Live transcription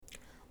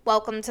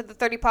Welcome to the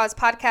 30 Paws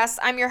Podcast.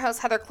 I'm your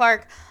host, Heather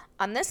Clark.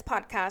 On this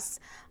podcast,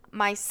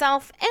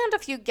 myself and a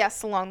few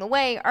guests along the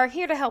way are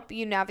here to help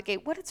you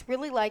navigate what it's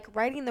really like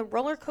riding the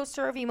roller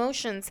coaster of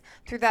emotions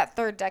through that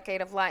third decade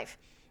of life.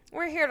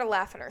 We're here to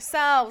laugh at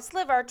ourselves,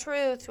 live our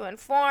truth, to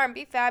inform,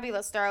 be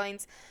fabulous,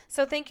 darlings.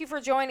 So thank you for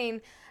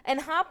joining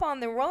and hop on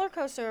the roller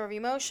coaster of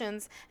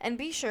emotions and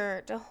be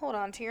sure to hold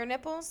on to your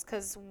nipples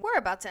because we're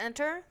about to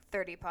enter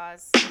 30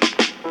 Paws.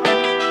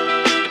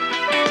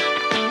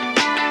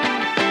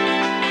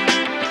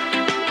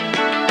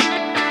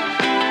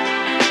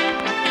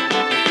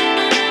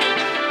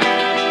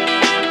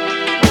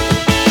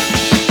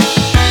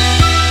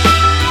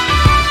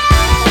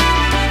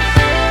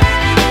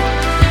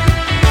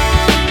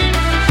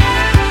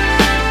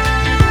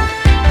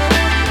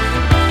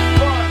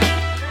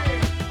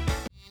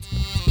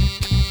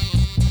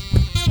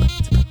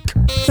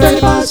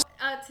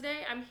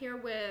 Today I'm here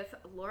with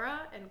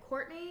Laura and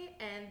Courtney,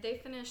 and they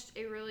finished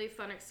a really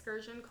fun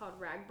excursion called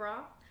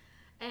Ragbra.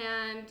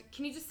 And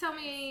can you just tell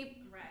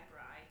me?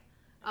 Ragbri.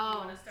 Oh, you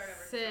want to start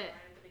over sick. right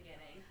at the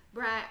beginning.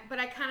 But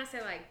I kind of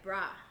say like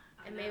bra,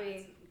 and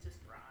maybe it's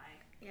just bri.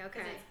 Yeah,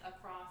 okay. It's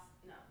across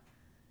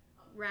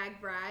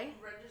Ragbri.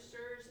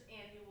 Registers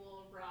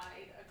annual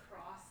ride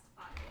across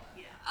Iowa.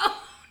 Yeah.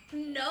 Oh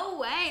no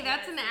way!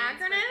 That's an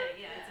acronym.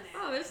 Yeah, it's an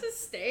acronym. Oh, this is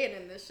staying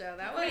in this show.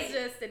 That was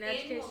just an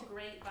education. Annual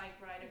Great Bike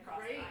Ride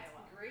across Iowa.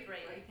 Great.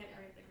 You can't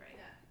write the great.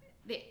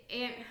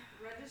 Yeah.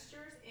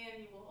 Registers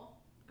annual.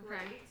 Okay.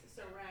 Great.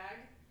 So rag.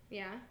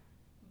 Yeah.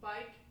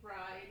 Bike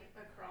ride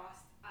across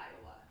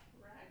Iowa.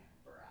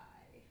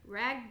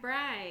 Ragbri. Ragbri.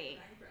 Ragbri.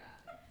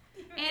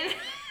 And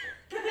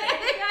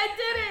I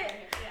did it!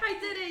 Yeah. I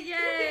did it!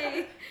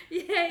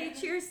 Yay! Yay!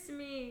 Cheers to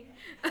me.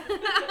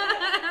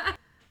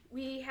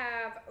 We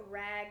have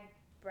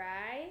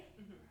Ragbri.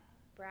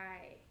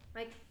 Bri.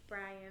 Like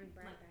Brian.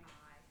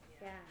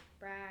 Yeah,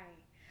 Bri.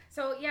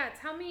 So yeah,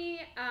 tell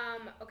me,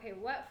 okay,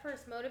 what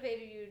first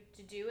motivated you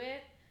to do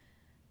it?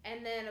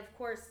 And then of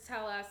course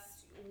tell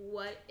us,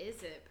 what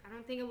is it? I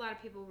don't think a lot of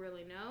people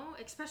really know,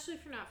 especially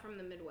if you're not from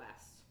the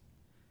Midwest.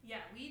 Yeah,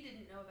 we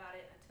didn't know about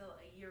it until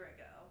a year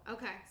ago.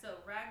 Okay.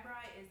 So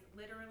Ragbri is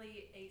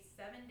literally a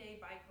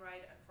 7-day bike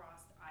ride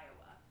across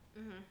Iowa.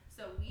 Mm-hmm.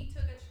 So we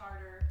took a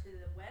charter to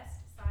the west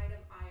side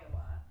of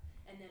Iowa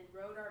and then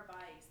rode our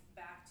bikes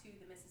back to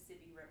the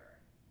Mississippi River.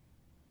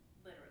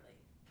 Literally.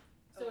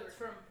 So it's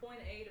from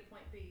point A to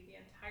point B, the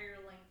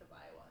entire length of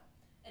Iowa.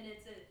 And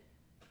it's a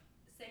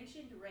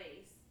sanctioned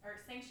race,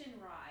 or sanctioned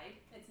ride.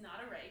 It's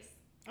not a race.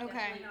 Okay.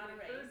 Definitely not a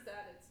I race. heard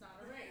that it's not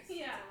a race,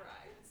 Yeah. it's a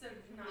ride. So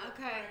not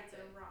Okay. a ride, it's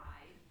a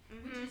ride.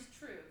 Mm-hmm. Which is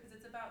true, because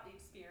it's about the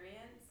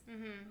experience.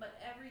 Mm-hmm.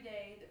 But every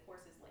day the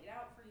course is laid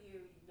out for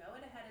you. You know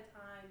it ahead of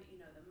time.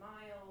 You know the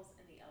miles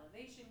and the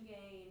elevation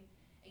gain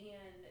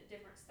and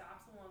different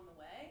stops along the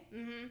way.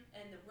 Mm-hmm.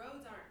 And the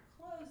roads aren't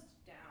closed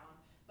down,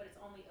 but it's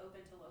only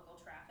open to local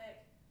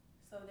traffic.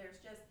 So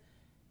there's just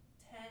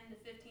 10 to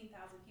 15,000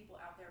 people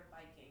out there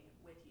biking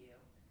with you.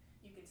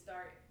 You can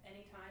start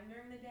anytime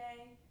during the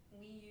day.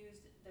 We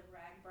used the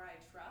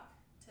Ragbri truck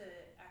to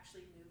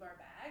actually move our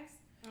bags.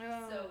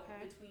 Oh, So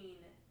okay.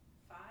 between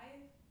 5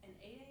 and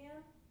 8 a.m.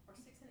 or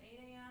 6 and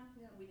 8 a.m.,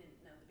 Yeah. we didn't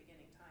know the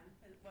beginning time.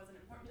 It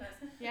wasn't important to us.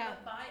 Yeah.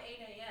 But by 8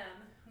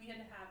 a.m., we had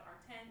to have our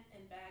tent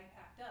and bag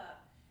packed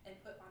up and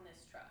put on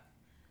this truck.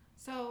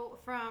 So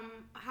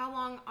from how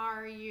long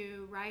are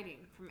you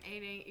riding? From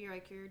 8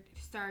 a.m. You're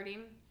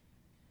starting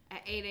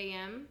at 8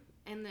 a.m.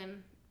 and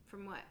then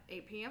from what,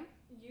 8 p.m.?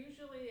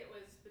 Usually it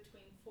was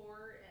between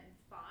 4 and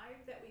 5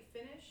 that we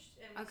finished,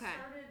 and we Okay.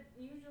 started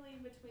usually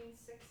between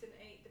 6 and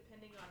 8,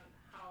 depending on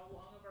how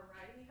long of a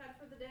ride we had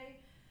for the day.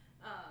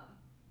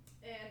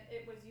 And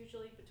it was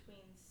usually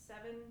between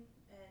 7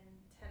 and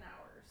 10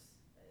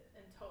 hours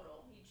in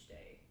total each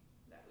day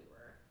that we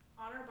were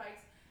on our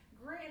bikes.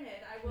 Granted,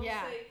 I will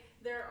Yeah. say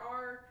there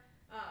are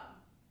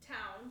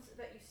towns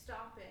that you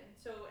stop in.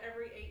 So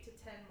every 8 to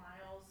 10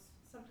 miles,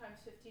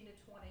 sometimes 15 to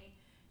 20,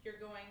 you're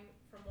going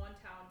from one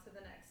town to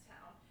the next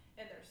town.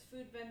 And there's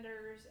food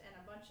vendors and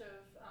a bunch of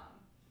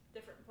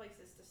different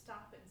places to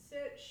stop and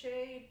sit,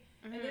 shade.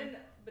 Mm-hmm. And then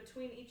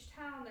between each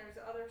town, there's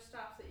other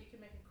stops that you can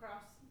make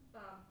across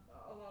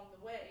along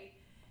the way.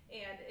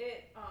 And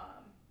it,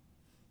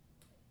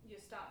 you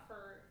stop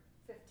for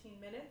 15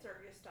 minutes or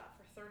you stop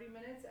for 30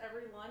 minutes.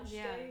 Every lunch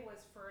day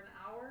was for an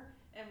hour,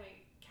 and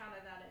we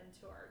counted that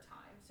into our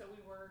time. So we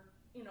were,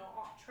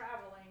 off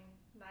traveling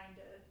 9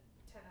 to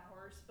 10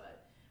 hours,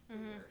 but we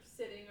were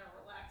sitting or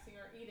relaxing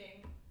or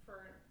eating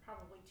for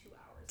probably 2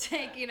 hours.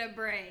 Taking a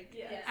break.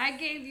 Yes. I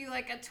gave you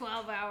like a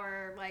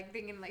 12-hour,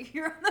 thinking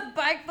you're on the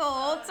bike the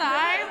whole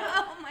time.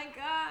 Oh my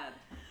God.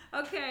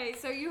 Okay,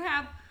 so you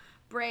have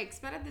breaks,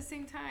 but at the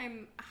same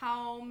time,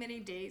 how many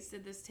days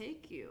did this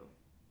take you?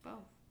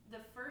 Both.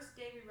 The first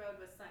day we rode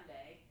was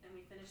Sunday, and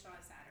we finished on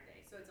a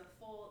Saturday. So it's a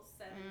full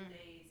 7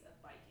 days of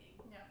biking.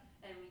 Yeah.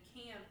 And we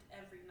camped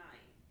every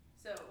night.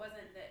 So it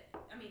wasn't that,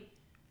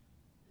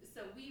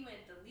 so we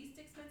went the least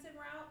expensive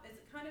route.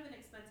 It's kind of an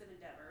expensive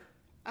endeavor,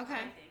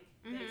 Okay. I think,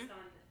 based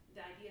on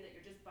the idea that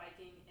you're just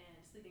biking and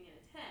sleeping in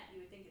a tent. You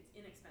would think it's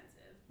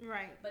inexpensive.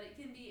 Right. But it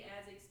can be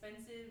as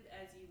expensive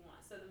as you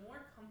want. So the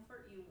more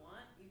comfort you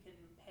want, you can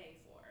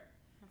pay for.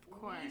 Of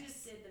course. We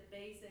just did the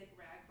basic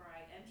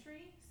RAGBRAI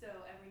entry. So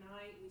every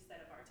night we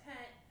set up our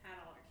tent,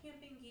 had all our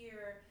camping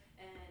gear,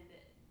 and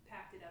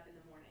packed it up in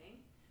the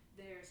morning.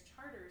 There's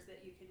charters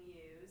that you can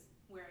use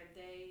where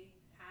they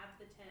have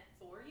the tent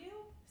for you.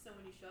 So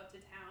when you show up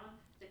to town,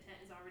 the tent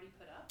is already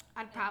put up.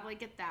 I'd probably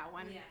get that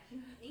one. Yeah.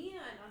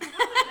 And on top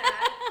of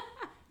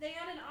that, they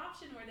had an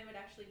option where they would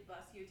actually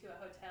bus you to a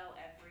hotel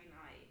every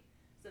night.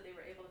 So they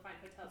were able to find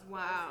hotels close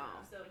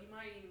enough. So you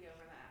might even go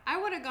for that. I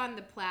would have gone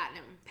the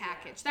platinum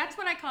package. Yeah. That's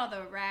what I call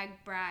the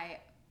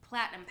RAGBRAI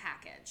platinum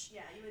package.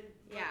 Yeah, you would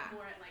look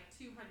more at like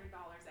 $200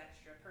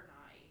 extra per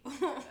night.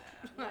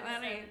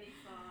 $175.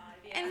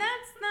 And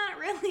that's not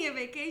really a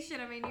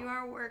vacation. I mean, you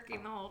are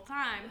working the whole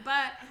time.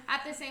 But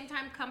at the same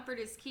time, comfort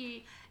is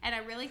key. And I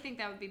really think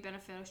that would be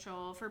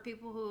beneficial for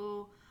people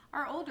who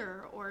are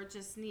older or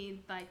just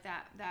need like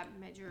that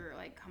major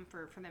like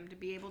comfort for them to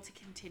be able to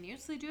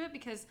continuously do it,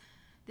 because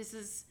this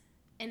is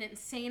an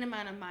insane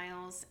amount of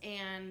miles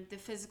and the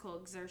physical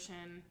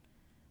exertion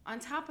on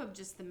top of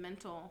just the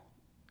mental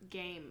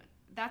game.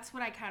 That's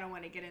what I kind of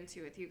want to get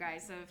into with you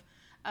guys,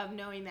 of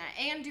knowing that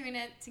and doing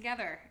it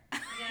together.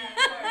 Yeah,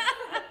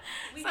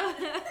 of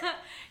course.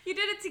 You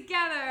did it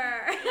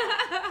together.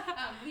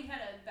 Yeah. We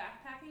had a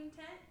backpacking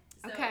tent.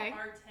 So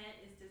our tent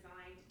is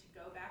designed to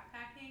go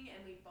backpacking,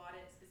 and we bought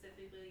it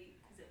specifically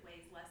because it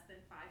weighs less than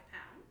 5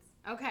 pounds.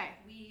 Okay.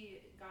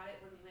 We got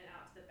it when we went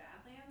out to the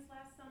Badlands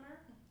last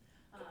summer.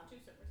 2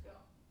 summers ago.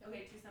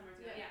 Okay, 2 summers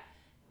ago, yeah.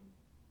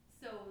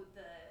 So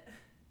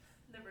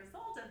the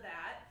result of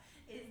that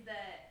is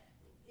that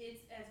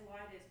it's as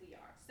wide as we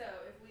are. So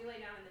if we lay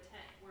down in the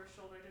tent, we're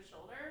shoulder to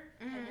shoulder,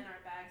 and then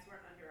our bags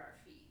were under our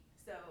feet.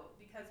 So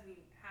because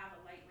we have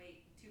a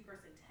lightweight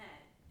 2-person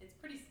tent, it's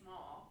pretty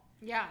small.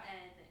 Yeah.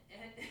 And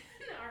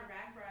our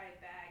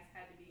RAGBRAI bags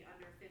had to be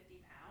under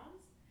 50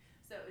 pounds.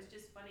 So it was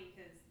just funny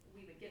because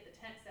we would get the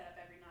tent set up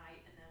every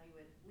night, and then we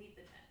would leave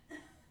the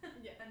tent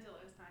until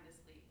it was time to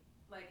sleep.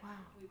 Like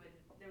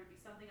there would be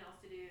something else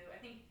to do.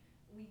 I think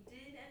we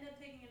did end up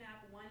taking a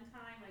nap one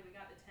time. Like we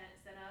got the tent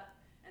set up,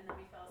 and then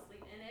we fell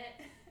asleep in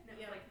it, and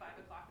it was like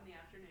 5 o'clock in the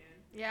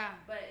afternoon.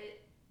 Yeah. But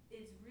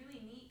it's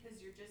really neat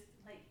because you're just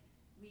like,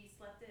 we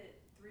slept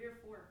at 3 or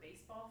 4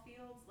 baseball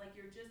fields. Like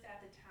you're just at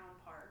the town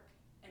park,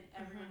 and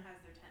everyone has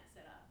their tent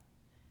set up.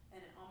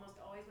 And it almost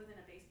always within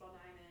a baseball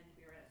diamond.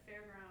 We were at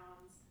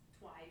fairgrounds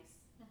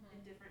twice in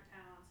different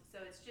towns.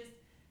 So it's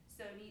just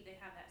so neat they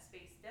have that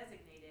space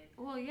designated.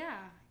 Well,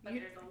 yeah. But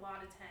there's a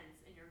lot of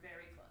tents, and you're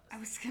very close. I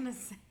was going to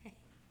say.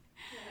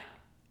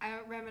 Yeah.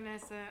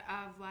 Reminiscent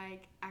of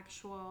like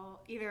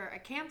actual either a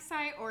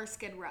campsite or a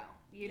Skid Row.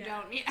 You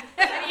don't need,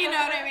 you know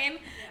what I mean?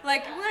 Yeah.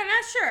 Like we're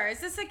not sure. Is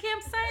this a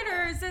campsite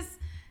or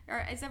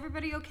is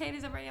everybody okay?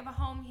 Does everybody have a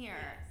home here?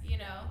 Yes. You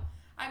know?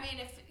 I mean,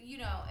 if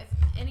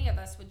any of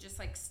us would just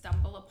like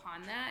stumble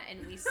upon that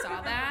and we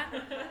saw that,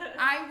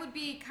 I would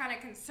be kind of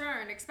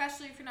concerned,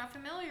 especially if you're not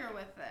familiar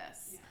with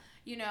this. Yeah.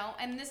 You know,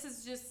 and this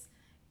is just,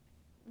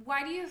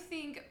 why do you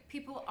think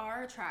people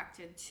are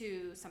attracted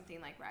to something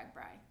like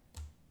RAGBRAI?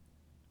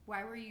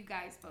 Why were you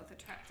guys both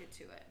attracted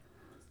to it?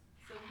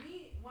 So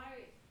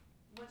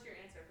what's your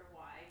answer for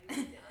why we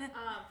did it?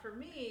 For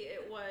me,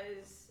 it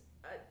was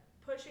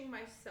pushing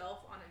myself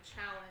on a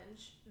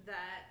challenge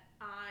that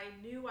I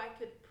knew I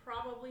could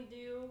probably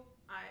do.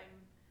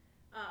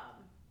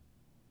 I'm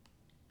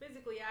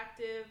physically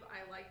active.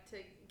 I like to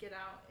get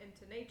out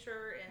into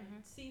nature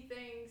and see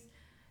things.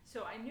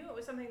 So I knew it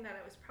was something that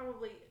I was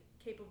probably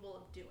capable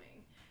of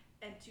doing.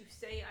 And to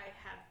say I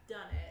have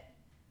done it,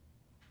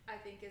 I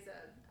think is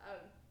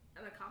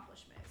an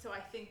accomplishment. So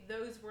I think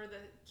those were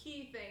the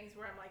key things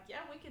where I'm like,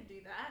 yeah, we could do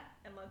that,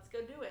 and let's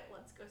go do it.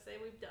 Let's go say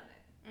we've done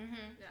it.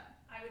 Yeah.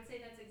 I would say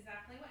that's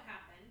exactly what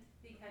happened,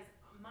 because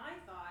my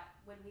thought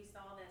when we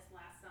saw this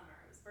last summer,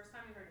 it was the first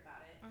time we heard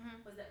about it,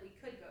 was that we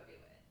could go do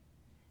it.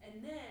 And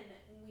then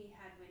we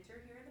had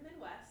winter here in the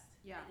Midwest,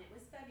 and it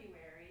was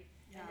February,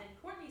 and then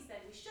Courtney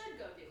said we should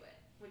go do it,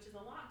 which is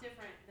a lot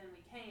different than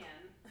we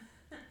can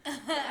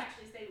to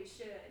actually say we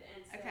should.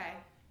 And so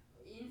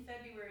in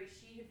February,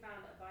 she had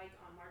found a bike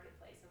on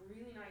Marketplace, a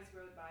really nice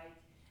road bike,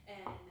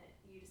 and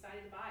you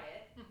decided to buy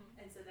it.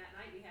 And so that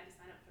night we had to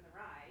sign up for the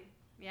ride.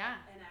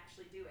 Yeah. And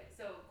actually do it.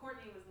 So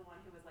Courtney was the one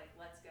who was like,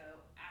 let's go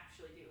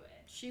actually do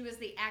it. She was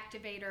the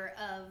activator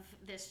of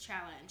this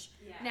challenge.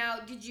 Yeah.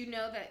 Now, did you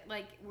know that,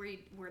 like,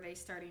 were they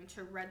starting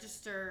to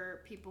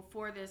register people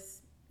for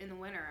this in the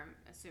winter, I'm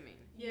assuming?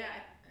 Yeah.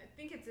 I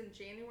think it's in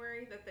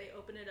January that they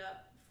open it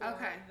up for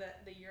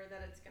the year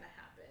that it's going to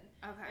happen.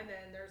 Okay. And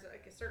then there's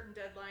like a certain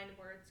deadline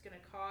where it's going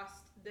to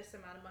cost this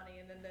amount of money,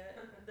 and then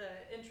the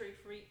entry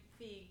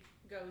fee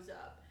goes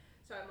up.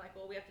 So I'm like,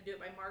 well, we have to do it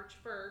by March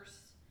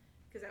 1st,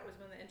 because that was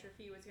when the entry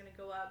fee was going to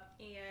go up,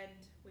 and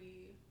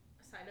we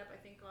signed up, I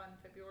think, on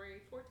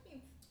February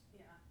 14th.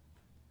 Yeah.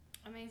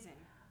 Amazing.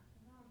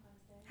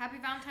 Valentine's Day. Happy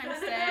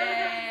Valentine's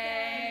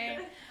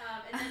Day.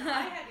 And then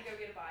I had to go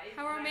get a bike.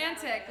 How and I got,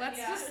 romantic. like, Let's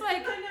just,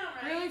 like, I know,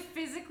 right? really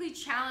physically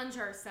challenge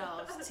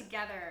ourselves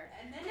together.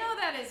 And then You know,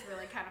 that is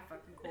really kind of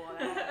fucking cool.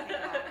 Now that I think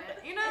about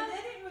it. You know? And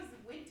then it was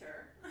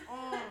winter.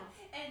 Oh.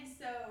 And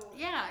so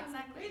Yeah,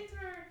 exactly.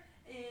 winter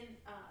and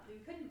we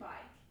couldn't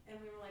bike, and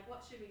we were like,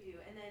 what should we do?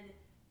 And then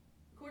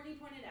Courtney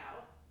pointed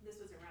out, this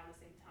was around the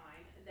same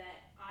time,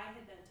 that I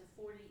had been to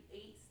 48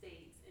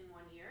 states in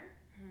 1 year,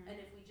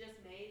 and if we just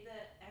made the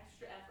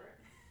extra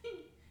effort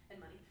and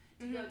money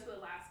to go to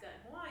Alaska and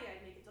Hawaii,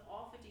 I'd make it to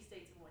all 50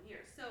 states in 1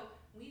 year. So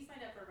we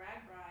signed up for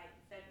RAGBRAI in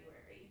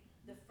February.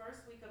 The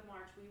first week of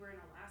March, we were in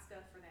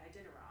Alaska for the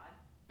Iditarod.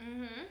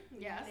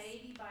 Yes.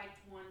 Maybe biked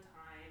one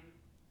time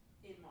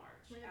in March.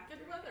 We had after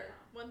good it weather.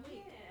 came 1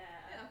 week.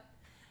 Yeah.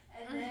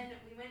 And then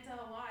we went to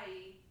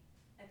Hawaii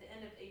at the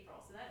end of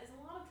April. So that is a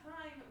lot of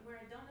time where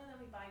I don't know that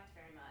we biked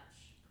very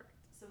much. Correct.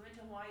 So we went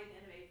to Hawaii at the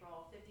end of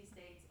April, 50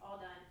 states, all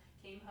done,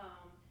 came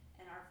home,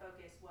 and our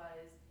focus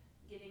was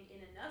getting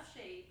in enough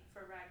shape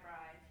for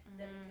RAGBRAI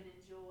that we could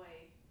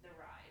enjoy the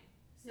ride.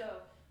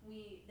 So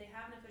they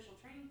have an official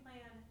training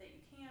plan that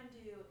you can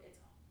do. It's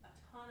a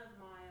ton of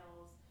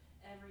miles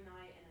every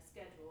night and a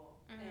schedule,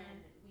 and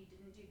we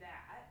didn't do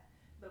that.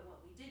 But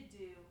what we did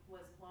do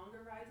was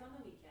longer rides on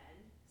the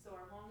weekend. So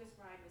our longest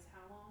ride was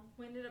how long?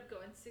 We ended up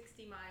going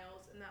 60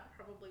 miles, and that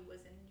probably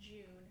was in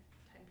June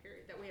time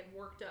period that we had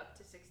worked up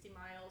to 60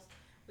 miles.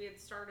 We had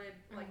started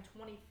like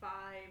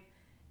 25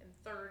 and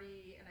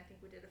 30, and I think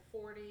we did a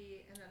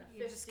 40, and then a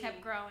 50. You just kept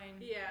growing.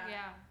 Yeah.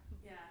 Yeah.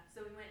 Yeah.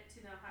 So we went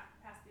to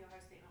past the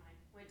Ohio State line.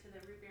 Went to the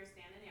root beer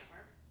stand in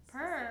Antwerp.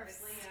 Perfs.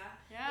 Specifically,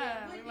 yeah.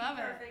 Yeah, it we would love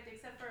be it. perfect,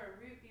 except for a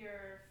root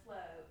beer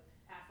float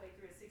halfway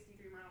through a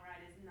 63-mile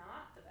ride is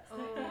not the best.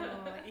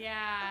 Oh,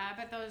 yeah. I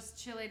bet those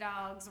chili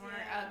dogs weren't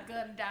a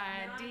good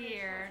Not a good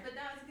idea. choice, but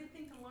that was a good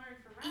thing to learn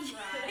for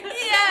RAGBRAI.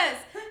 Yes,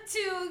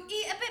 to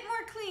eat a bit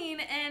more clean,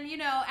 and you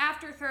know,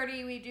 after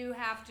 30, we do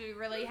have to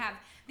really have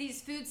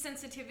these food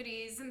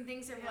sensitivities and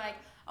things that are like,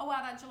 oh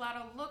wow, that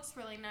gelato looks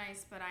really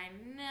nice, but I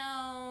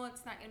know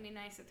it's not gonna be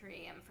nice at 3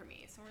 a.m. for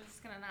me, so we're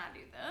just gonna not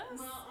do this.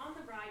 Well, on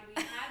the ride, we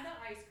had the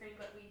ice cream,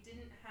 but we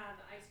didn't have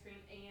the ice cream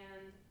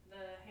and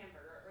the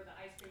hamburger, or the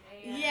ice cream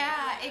and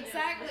Yeah,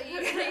 exactly.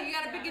 You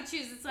gotta pick and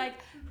choose. It's like,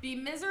 be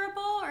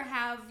miserable or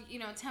have, you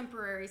know,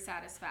 temporary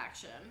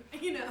satisfaction.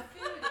 You know.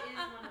 Food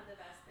is one of the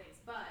best things,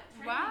 but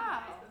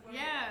Wow. training-wise, before we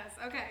Yes.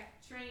 Okay.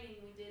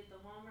 training, we did the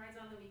long rides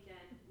on the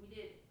weekend. We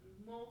did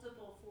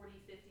multiple 40,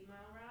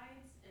 50-mile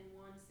rides and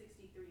one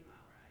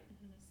 63-mile ride.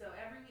 So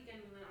every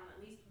weekend we went on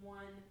at least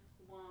one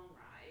long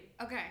ride.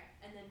 Okay.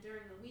 And then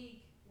during the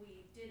week,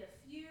 we did a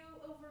few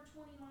over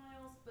 20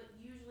 miles, but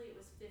usually it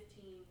was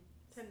 15.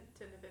 10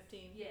 to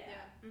 15.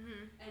 Yeah.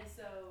 Mhm. And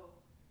so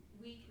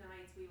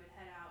weeknights we would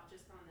head out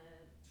just on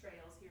the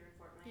trails here in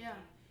Fort Lansing Yeah.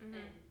 Mhm.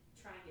 and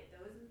try and get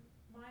those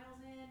miles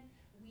in.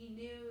 We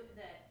knew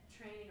that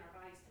training our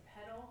bodies to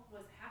pedal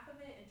was half of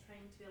it, and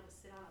training to be able to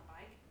sit on a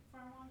bike for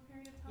a long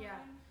period of time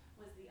Yeah.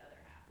 was the other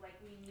half. Like,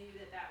 we knew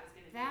that that was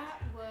going to be That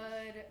a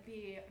challenge. would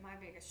be my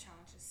biggest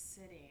challenge, is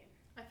sitting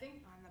I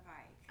think on the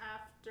bike.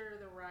 after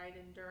the ride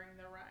and during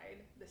the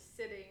ride, the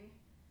sitting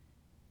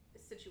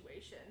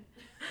situation,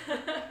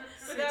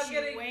 without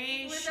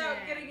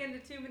getting into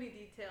too many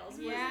details,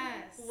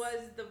 Yes.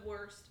 was the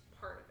worst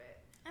part of it.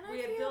 And We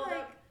I had feel built like,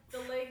 up the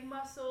leg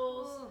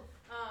muscles.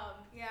 ooh,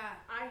 yeah,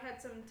 I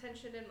had some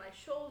tension in my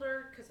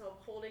shoulder because I'm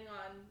holding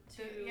on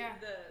to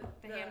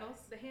The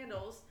handles? The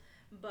handles,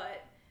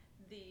 but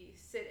the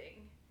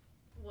sitting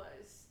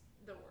was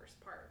the worst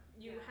part.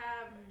 You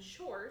have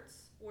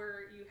shorts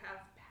where you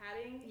have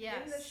padding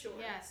yes, in the shorts.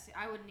 yes,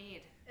 I would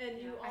need. And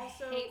you I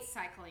also hate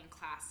cycling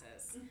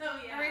classes.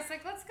 Oh, yeah. Everybody's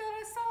like, let's go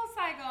to Soul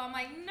Cycle. I'm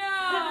like,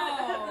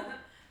 no.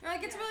 They're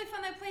like, it's really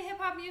fun. They play hip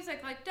hop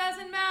music. Like,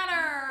 doesn't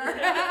matter.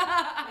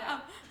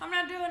 I'm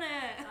not doing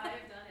it. I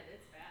have done it.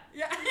 It's bad.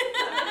 Yeah.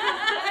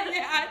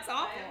 Yeah, it's I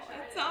awful. have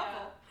tried It's it,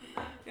 awful.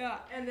 Yeah.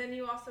 and then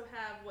you also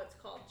have what's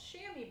called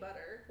chamois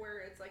butter, where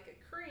it's like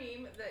a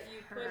cream that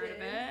you put Heard of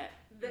in it.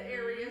 the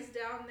areas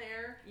down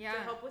there Yeah. to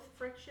help with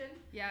friction.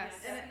 Yes.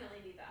 Yeah, definitely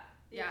need that.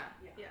 Yeah.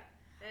 Yeah.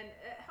 And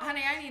it helps.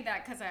 Honey, I need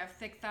that because I have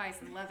thick thighs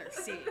and leather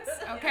seats.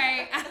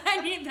 Okay,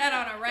 I need that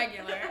on a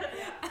regular.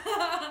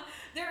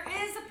 There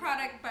is a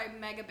product by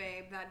Mega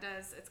Babe that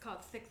does. It's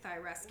called Thick Thigh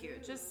Rescue.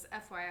 Just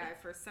FYI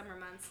for summer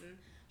months and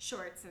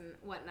shorts and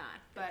whatnot.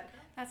 But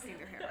that's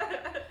neither here nor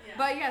there. Yeah.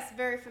 But yes,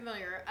 very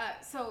familiar.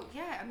 So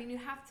yeah, I mean, you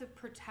have to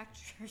protect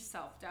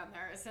yourself down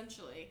there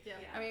essentially. Yeah.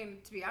 Yeah. I mean,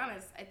 to be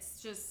honest,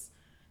 it's just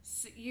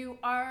you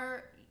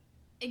are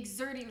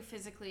exerting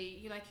physically.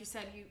 You, like you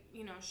said,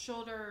 you know,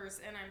 shoulders,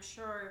 and I'm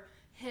sure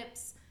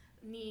hips,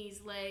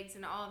 knees, legs,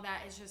 and all of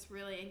that is just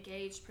really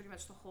engaged pretty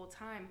much the whole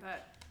time.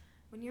 But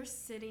when you're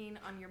sitting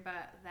on your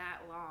butt that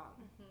long,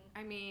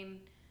 I mean,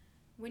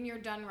 when you're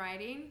done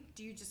riding,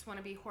 do you just want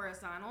to be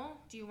horizontal?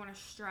 Do you want to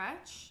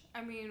stretch?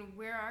 I mean,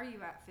 where are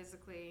you at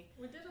physically?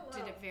 We did a lot.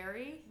 Did it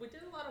vary? We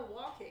did a lot of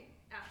walking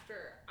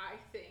after, I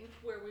think,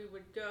 where we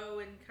would go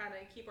and kind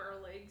of keep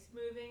our legs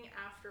moving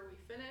after we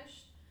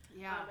finished.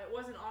 Yeah. It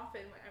wasn't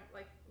often,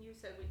 like you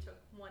said, we took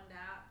one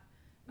nap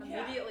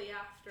Yeah. immediately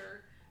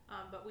after.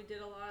 But we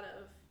did a lot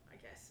of, I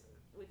guess,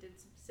 we did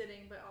some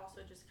sitting, but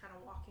also just kind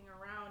of walking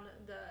around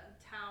the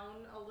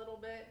town a little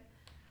bit.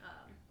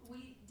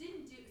 We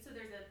didn't do, so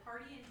there's a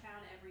party in town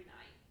every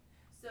night.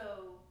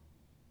 So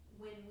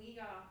when we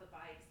got off the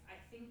bikes, I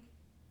think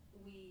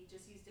we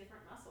just used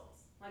different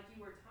muscles. Like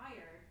you were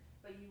tired,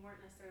 but you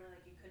weren't necessarily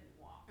like you couldn't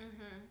walk.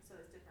 So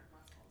it's different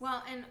muscles.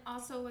 Well, and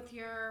also with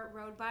your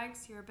road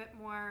bikes, you're a bit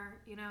more,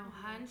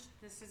 hunched.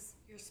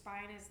 Your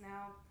spine is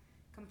now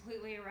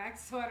completely erect,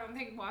 so I don't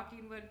think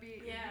walking would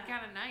be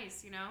kind of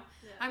nice, Yeah.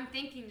 I'm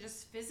thinking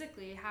just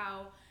physically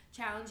how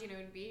challenging it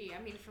would be.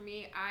 I mean, for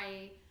me,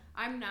 I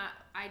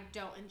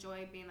don't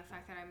enjoy being the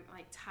fact that I'm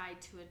like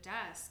tied to a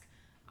desk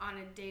on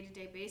a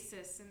day-to-day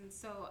basis, and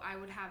so I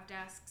would have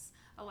desks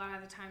a lot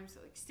of the times,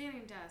 like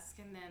standing desk,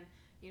 and then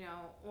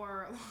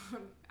or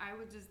I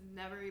would just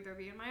never either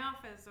be in my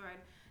office or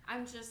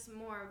I'm just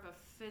more of a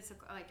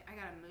physical, like I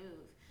gotta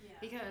move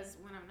because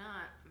when I'm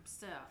not, I'm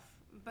stiff.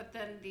 But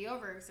then the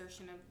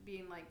overexertion of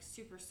being like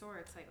super sore,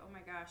 it's like, oh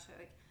my gosh,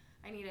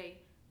 I need a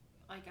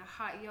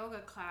hot yoga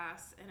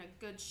class and a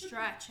good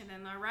stretch, and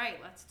then all right,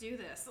 let's do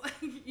this.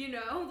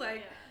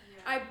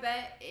 I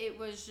bet it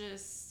was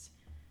just.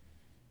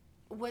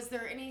 Was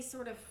there any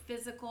sort of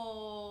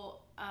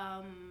physical,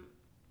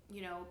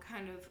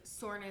 kind of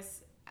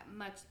soreness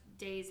much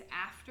days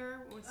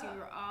after once you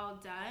were all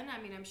done? I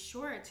mean, I'm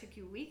sure it took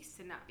you weeks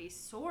to not be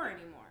sore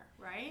anymore,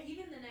 right?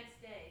 Even the next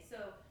day.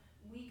 So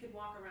we could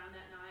walk around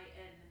that night,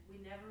 and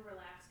we never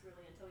relaxed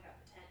really until we got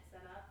the tent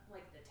set up.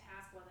 Like the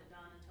task wasn't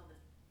done until the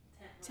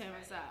tent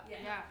was up.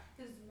 Yeah.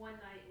 Because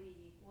one night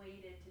we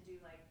waited to do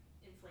like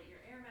inflate your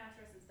air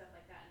mattress and stuff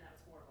like that, and that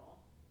was horrible.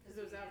 Because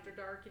it was after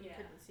dark and you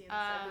couldn't see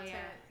inside the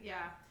tent.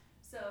 Yeah.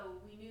 So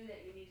we knew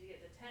that you needed to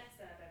get the tent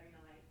set up every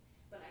night.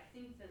 But I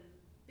think the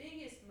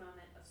biggest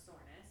moment of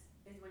soreness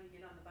is when you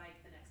get on the bike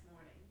the next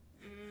morning.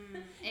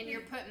 And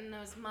you're putting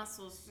those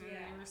muscles, and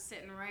you're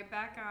sitting right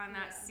back on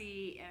that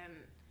seat.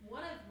 And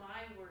one of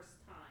my worst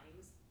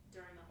times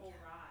during the whole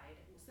ride.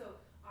 So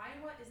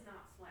Iowa is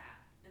not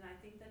flat, and I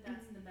think that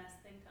that's the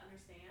best thing to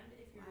understand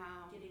if you're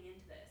getting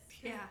into this.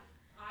 Yeah.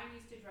 I'm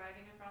used to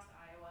driving across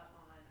Iowa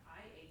on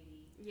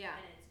I-80,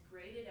 and it's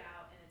graded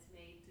out and it's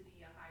made to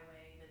be a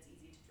highway that's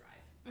easy to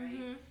drive,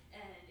 right?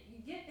 And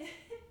you get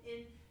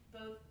in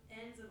both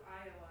ends of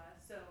Iowa.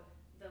 So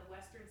the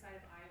western side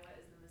of Iowa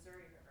is the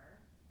Missouri River,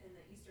 and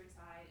the eastern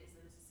side is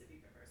the Mississippi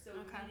River. So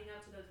leading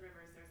up to those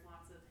rivers, there's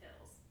lots of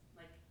hills,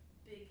 like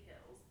big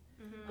hills,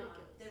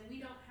 that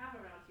we don't have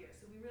around here.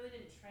 So we really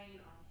didn't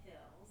train on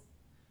hills.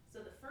 So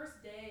the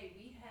first day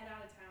we head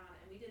out of town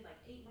and we did like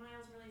 8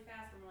 miles really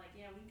fast, and we're like,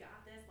 yeah, we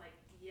got this, like,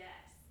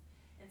 yes.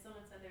 And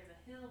someone said there's a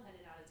hill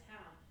headed out of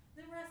town.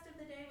 The rest of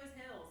the day was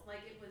hills,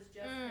 like it was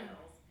just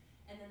hills.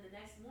 And then the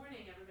next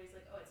morning everybody's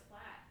like, oh, it's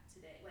flat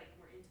today, like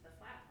we're into the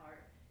flat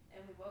part.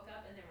 And we woke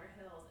up and there were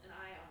hills, and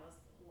I almost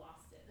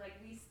lost it.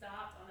 Like we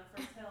stopped on the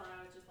first hill and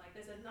I was just like,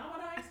 this is not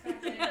what I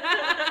expected.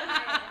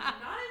 I am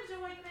not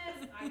enjoying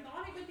this. I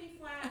thought it would be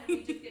flat, and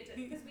we just get to,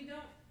 because we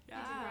don't get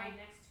to ride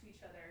next to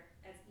each other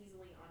as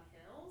easily on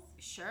hills.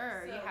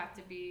 Sure, So you have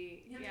to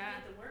be. You have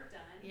to get the work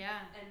done.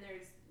 Yeah. And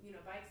there's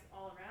bikes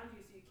all around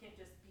you, so you can't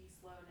just be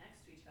slow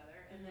next to each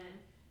other. And then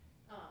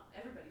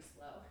everybody's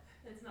slow.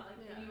 It's not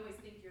like and you always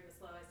think you're the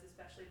slowest,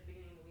 especially at the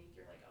beginning of the week.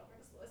 You're like, oh, we're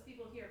the slowest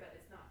people here, but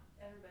it's not.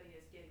 Everybody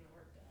is getting the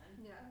work done.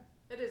 Yeah,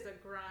 it is a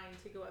grind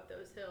to go up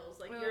those hills.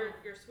 Like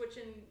you're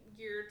switching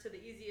gear to the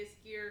easiest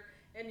gear,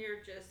 and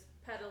you're just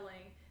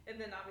pedaling. And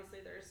then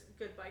obviously there's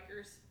good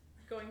bikers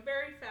going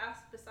very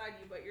fast beside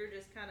you, but you're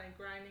just kind of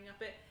grinding up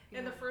it.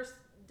 And the first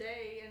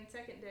day and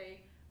second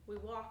day, we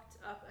walked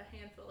up a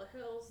handful of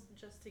hills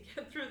just to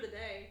get through the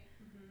day.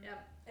 Yep.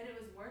 And it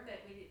was worth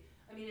it.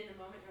 In the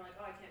moment you're like,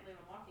 oh, I can't believe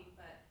I'm walking,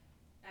 but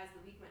as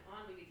the week went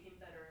on, we became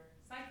better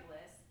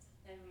cyclists,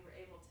 and we were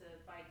able to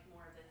bike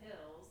more of the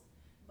hills.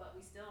 But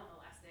we still, on the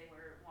last day,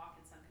 were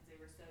walking some because they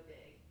were so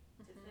big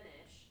to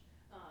finish.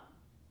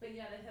 But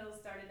yeah, the hills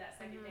started that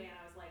second day, and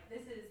I was like,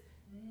 this is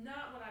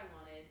not what I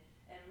wanted.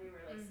 And we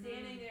were like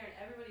standing there, and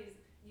everybody's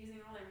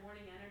using all their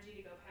morning energy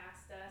to go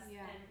past us.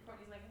 Yeah. And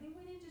Courtney's like, I think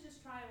we need to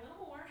just try a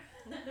little more.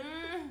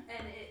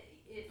 And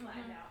it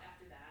flattened out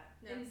after that.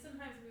 Yeah. And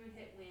sometimes we would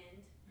hit wind,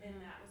 and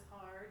that was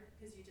hard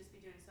because you'd just be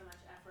doing so much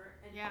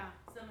effort. And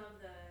some of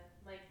the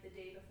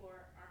day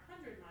before our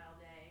 100-mile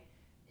day,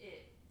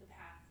 the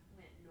path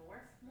went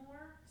north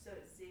more, so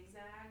it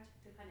zigzagged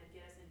to kind of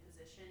get us in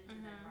position to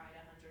then ride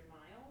 100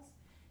 miles.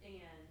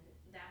 And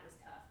that was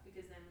tough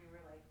because then we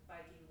were like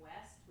biking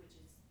west, which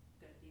is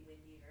going to be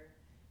windier.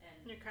 And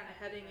you're kind of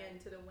heading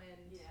into the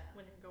wind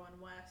when you're going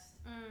west.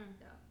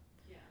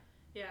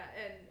 Yeah,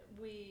 and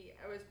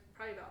I was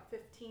probably about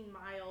 15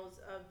 miles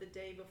of the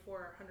day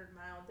before our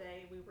 100-mile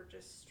day. We were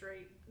just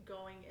straight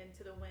going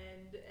into the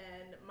wind,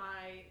 and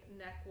my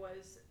neck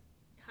was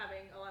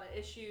having a lot of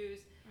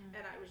issues,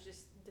 and I was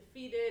just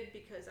defeated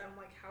because I'm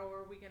like, how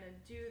are we going to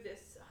do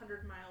this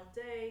 100-mile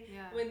day?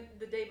 When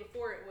the day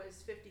before it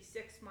was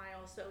 56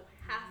 miles, so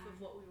half of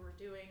what we were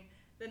doing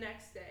the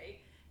next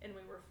day, and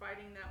we were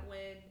fighting that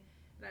wind,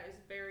 and I was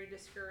very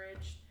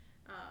discouraged.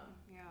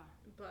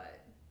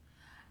 But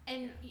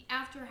And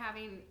after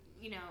having,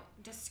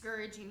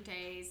 discouraging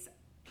days,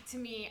 to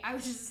me, I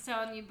was just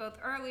telling you both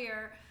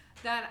earlier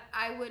that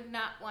I would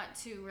not want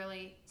to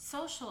really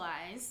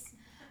socialize,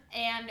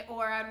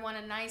 or I'd want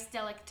a nice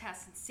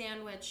delicatessen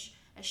sandwich,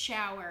 a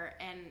shower,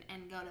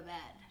 and go to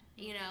bed,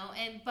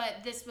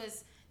 but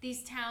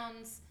these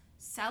towns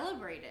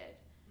celebrated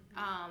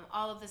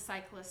all of the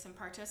cyclists and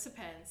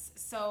participants.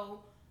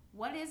 So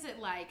what is it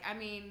like? I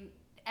mean,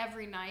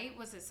 every night,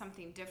 was it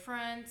something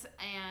different?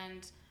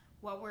 And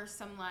what were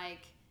some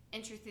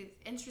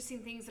interesting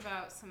things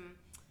about some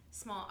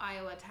small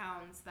Iowa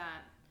towns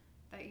that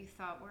you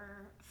thought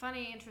were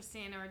funny,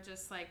 interesting, or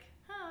just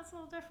that's a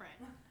little different?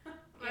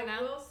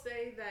 I will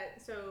say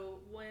that, so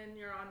when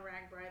you're on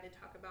RAGBRAI, they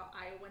talk about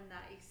Iowa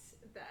Nice,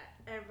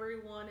 that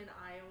everyone in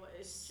Iowa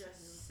is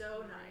just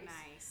so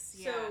nice.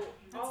 Yeah. So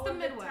It's all the of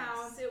Midwest. the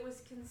towns, it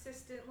was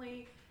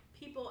consistently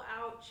people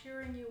out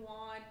cheering you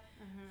on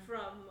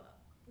from,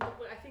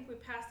 I think we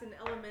passed an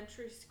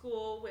elementary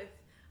school with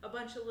a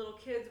bunch of little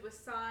kids with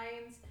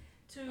signs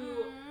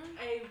to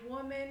a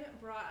woman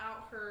brought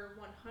out her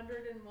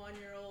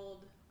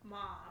 101-year-old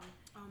mom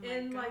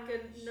in like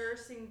a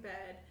nursing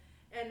bed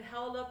and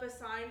held up a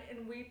sign,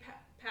 and we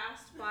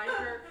passed by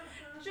her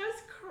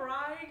just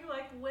crying,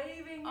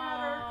 waving at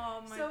her.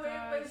 Oh my so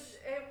gosh.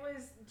 it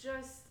was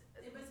just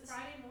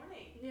Friday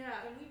morning.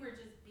 Yeah. And we were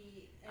just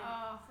beat. And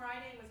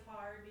Friday was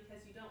hard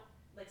because you don't,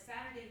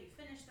 Saturday you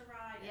finish the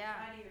ride, and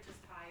Friday you're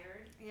just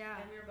tired. Yeah.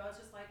 And we were both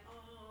just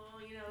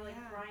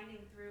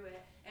grinding through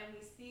it. And we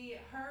see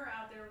her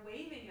out there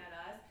waving at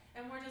us,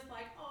 and we're just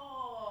like,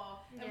 oh.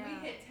 And we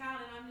hit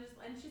town,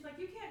 and she's like,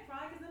 you can't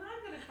cry because then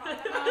I'm going to cry.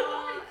 It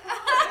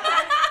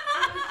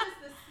was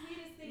just the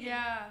sweetest thing.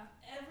 Yeah.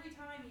 Every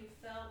time you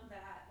felt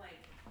that,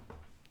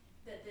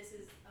 that this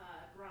is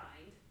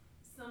grind,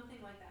 something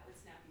like that would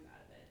snap you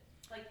out of it.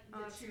 The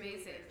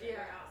cheerleaders that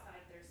were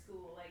outside their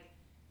school.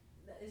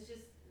 It's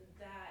just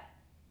that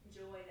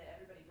joy that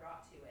everybody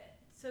brought to it.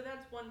 So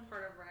that's one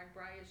part of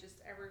RAGBRAI, is just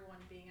everyone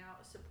being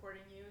out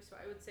supporting you. So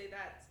I would say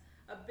that's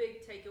a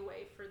big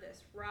takeaway for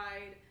this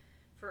ride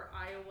for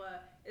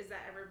Iowa, is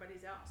that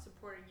everybody's out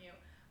supporting you.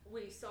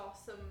 We saw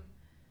some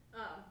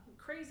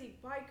crazy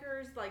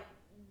bikers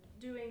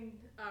doing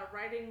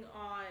riding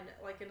on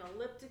an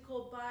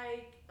elliptical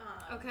bike.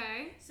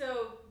 Okay.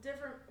 So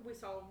we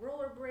saw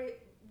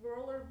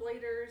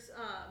rollerbladers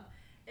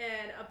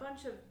and a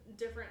bunch of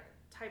different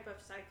type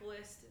of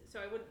cyclist. So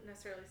I wouldn't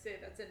necessarily say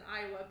that's in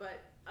Iowa, but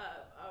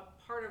a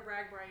part of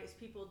RAGBRAI is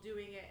people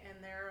doing it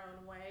in their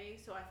own way.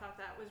 So I thought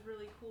that was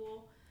really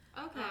cool.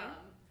 Okay.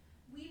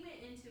 We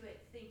went into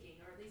it thinking,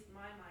 or at least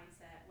my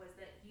mindset was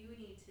that you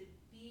need to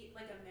be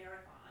like a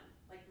marathon,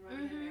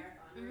 running a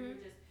marathon, where you're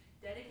just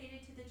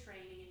dedicated to the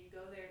training and you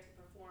go there to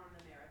perform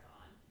the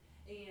marathon.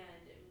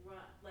 And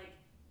run,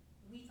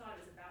 we thought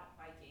it was about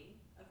biking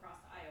across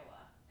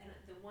Iowa. And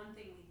the one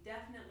thing we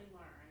definitely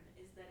learned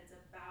is that it's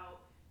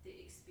about the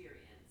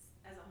experience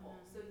as a whole.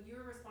 So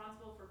you're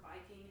responsible for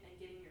biking and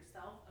getting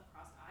yourself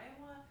across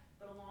Iowa,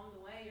 but along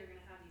the way you're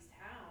going to have these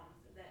towns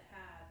that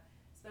have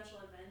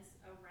special events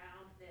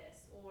around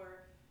this,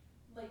 or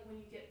when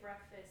you get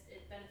breakfast,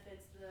 it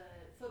benefits the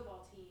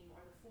football team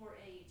or the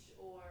 4-H,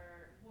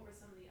 or what were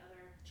some of the other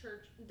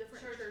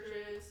different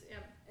churches.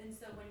 Yep. And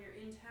so when you're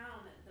in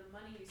town, the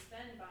money you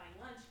spend buying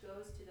lunch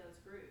goes to those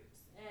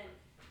groups, and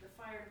the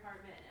fire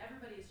department, and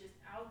everybody is just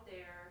out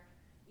there.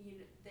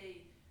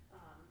 They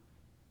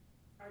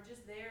are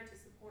just there to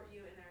support you,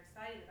 and they're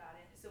excited about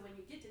it. So when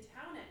you get to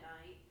town at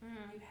night,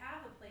 you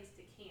have a place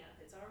to camp.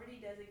 It's already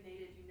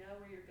designated. You know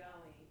where you're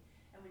going.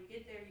 And when you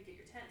get there, you get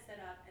your tent set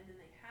up, and then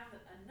they have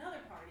another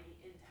party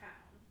in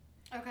town.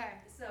 Okay.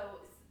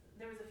 So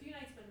there was a few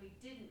nights when we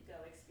didn't go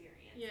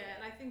experience it.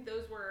 And I think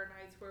those were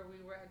nights where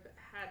we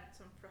had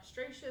some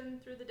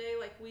frustration through the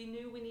day. We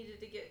knew we needed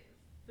to get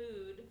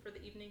food for the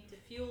evening to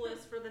fuel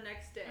us for the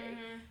next day.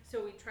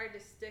 So we tried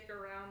to stick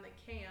around the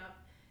camp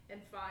and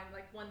find,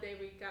 one day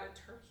we got a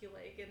turkey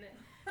leg, and it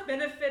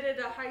benefited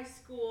a high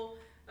school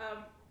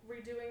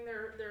redoing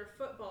their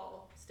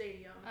football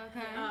stadium.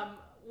 Okay.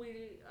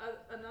 We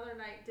another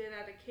night did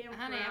at a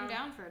campground. Honey, I'm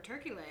down for a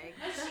turkey leg.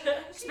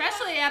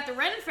 Especially at the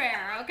Ren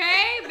Fair,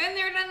 okay? Been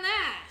there, done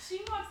that.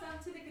 She walks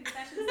up to the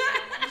concession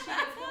stand and she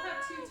goes, we'll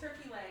have 2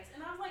 turkey legs. And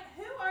I was like,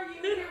 who are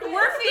you here with?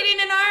 We're feeding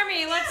an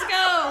army. Let's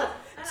go.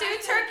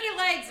 2 turkey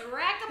legs.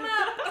 Rack them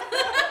up. I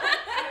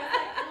was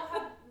like, we'll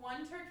have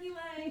 1 turkey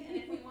leg,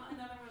 and if we want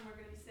another one, we're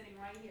going to be sitting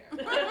right here.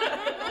 We'll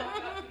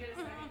walk up to get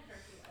a second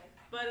turkey leg.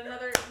 But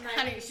another night.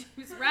 Honey, she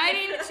was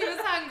riding. She was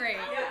hungry.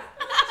 Yeah.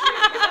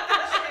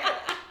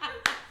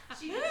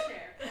 She did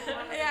share.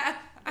 Yeah.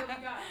 But we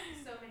got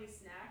so many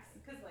snacks,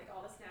 because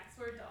all the snacks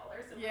were $1.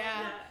 So we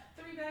Yeah. got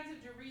 3 bags of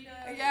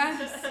Doritos.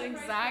 Yes, and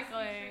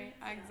exactly.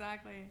 Yeah.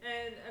 Exactly.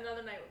 And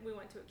another night we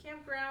went to a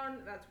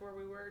campground. That's where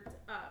we were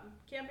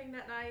camping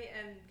that night,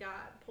 and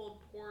got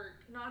pulled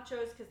pork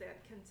nachos because they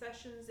had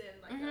concessions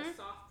and a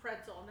soft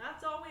pretzel. And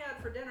that's all we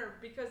had for dinner,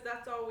 because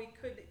that's all we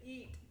could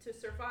eat to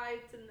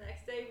survive to the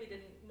next day. We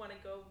didn't want to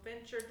go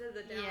venture to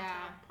the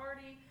downtown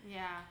party.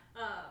 Yeah.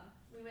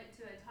 We went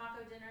to a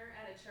taco dinner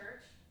at a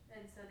church,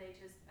 And so they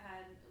just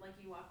had, like,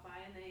 you walk by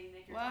and they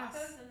make your Yes.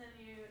 tacos, and then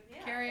you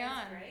Carry it's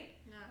on. great.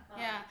 Yeah.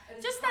 Yeah, It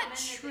was just that common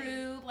they-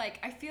 true, like,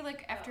 I feel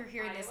like after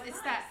hearing this, Iowa it's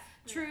nice. that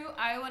true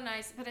Iowa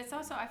nice, but it's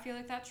also, I feel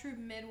like that true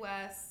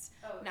Midwest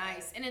Oh,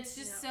 nice. And it's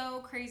just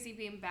so crazy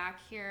being back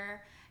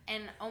here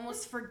and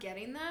almost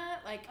forgetting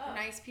that, like, Oh.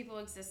 nice people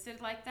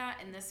existed like that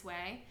in this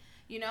way.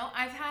 You know,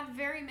 I've had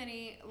very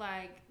many,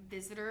 like,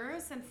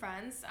 visitors and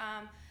friends,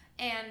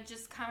 and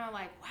just kind of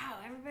like, wow,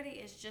 everybody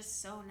is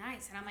just so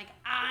nice. And I'm like,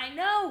 I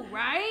know,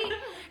 right?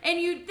 And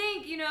you'd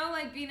think, you know,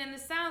 like being in the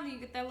South, you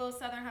get that little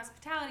Southern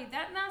hospitality.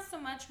 That not so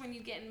much when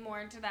you get more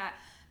into that,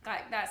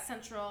 like that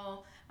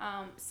central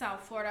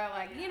South Florida.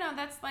 Like, you know,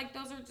 that's like,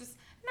 those are just,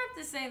 not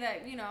to say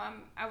that, you know,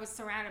 I was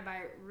surrounded by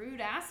rude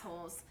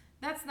assholes.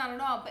 That's not at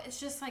all. But it's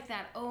just like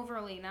that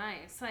overly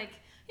nice. Like,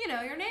 you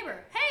know, your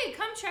neighbor, hey,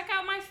 come check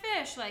out my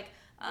fish. Like,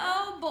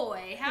 oh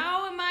boy,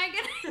 how am I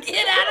gonna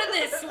get out of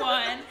this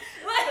one?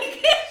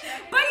 Like,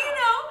 but you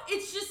know,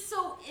 it's just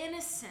so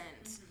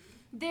innocent.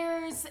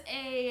 There's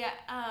a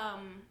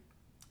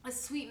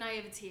sweet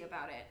naivety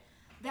about it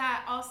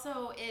that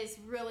also is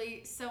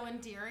really so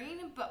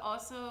endearing, but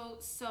also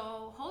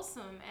so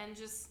wholesome and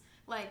just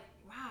like,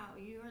 wow,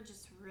 you are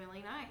just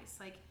really nice.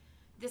 Like,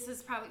 this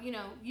is probably, you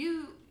know,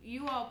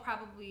 you all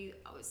probably,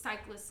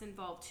 cyclists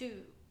involved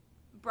too,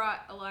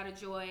 brought a lot of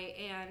joy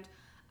and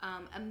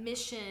a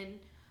mission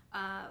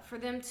for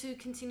them to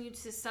continue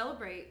to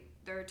celebrate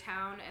their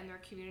town and their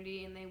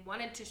community, and they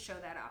wanted to show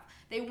that off.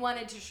 They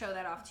wanted to show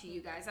that off to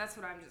you guys. That's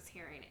what I'm just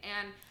hearing,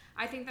 and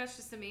I think that's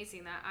just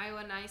amazing. That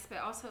Iowa nice, but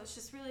also it's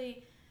just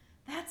really,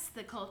 that's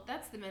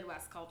the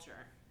Midwest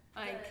culture.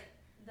 Like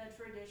the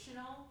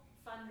traditional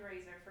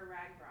fundraiser for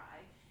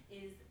RAGBRAI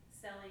is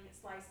selling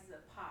slices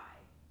of pie.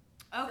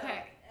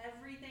 Okay. So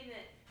everything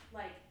that,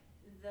 like,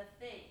 the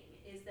thing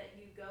is that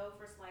you go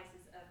for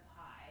slices of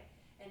pie.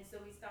 And so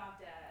we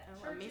stopped at I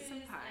love me churches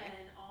some pie.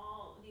 and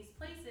all these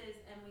places,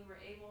 and we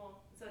were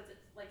able, so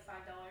it's like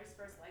 $5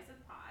 for a slice of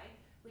pie,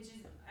 which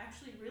is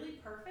actually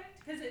really perfect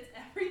because it's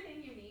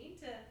everything you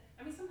need to,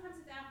 I mean, sometimes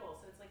it's apple,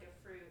 so it's like a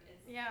fruit,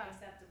 it's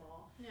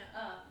acceptable.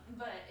 Yeah.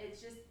 But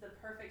it's just the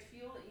perfect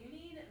fuel that you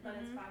need, but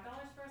it's $5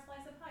 for a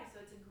slice of pie, so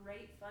it's a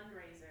great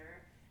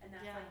fundraiser, and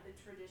that's like the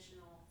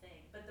traditional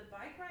thing. But the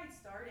bike ride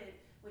started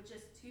with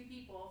just 2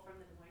 people from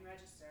the Des Moines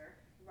Register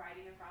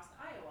riding across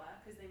Iowa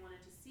because they wanted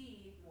to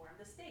see more of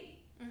the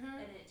state. And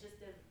it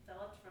just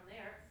developed from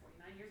there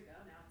 49 years ago.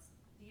 Now it's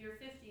the year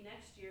 50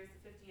 next year is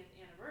the 50th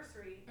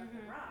anniversary of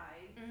the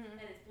ride, and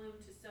it's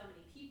bloomed to so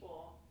many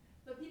people.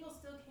 But people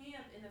still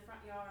camp in the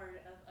front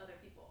yard of other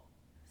people.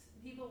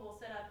 People will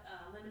set up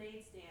a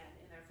lemonade stand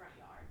in their front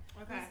yard.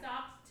 We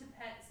stopped to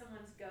pet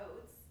someone's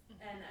goats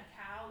and a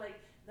cow. Like,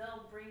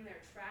 they'll bring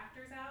their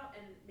tractors out,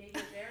 and maybe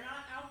they're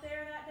not out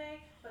there that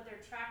day, but their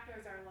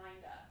tractors are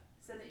lined up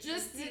so that you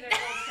Just can see their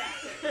old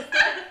tractors.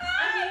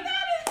 I mean,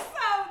 that is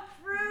so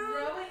rude.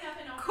 growing up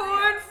in Ohio.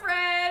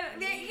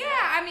 Cornfred.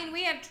 Yeah, I mean,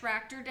 we had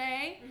tractor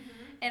day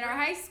in our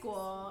high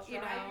school. You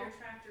know,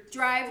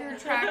 drive your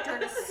tractor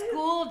to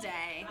school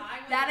day.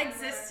 That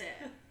existed.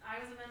 I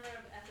was a member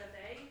of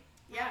FFA.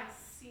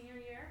 Yes. Senior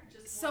year.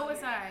 Just So one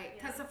was year. I,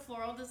 because of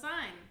floral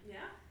design. Yeah.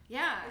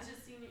 Yeah. It's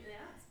just senior.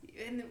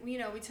 Yeah. And you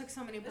know, we took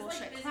so many It was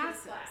bullshit like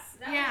classes. business class.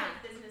 That Yeah. was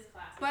like business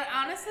class. But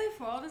honestly,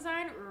 floral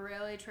design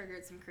really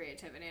triggered some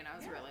creativity, and I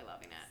was really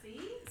loving it.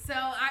 See? So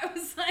I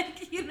was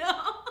like, you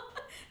know,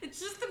 it's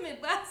just the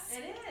Midwest.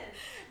 It is.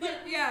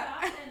 But we Yeah.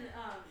 stopped and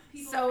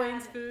people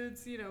Sewings, had,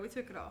 foods, you know, we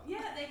took it all.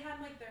 yeah, they had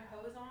like their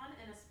hose on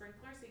and a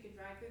sprinkler so you could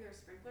drive through their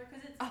sprinkler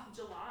because it's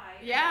July.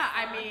 and Yeah, it's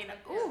I sun, mean,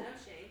 like, there's ooh. no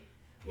shade.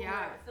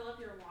 Yeah. Or fill up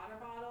your water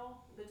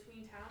bottle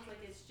between towns.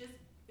 Like, it's just,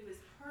 it was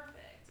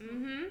perfect.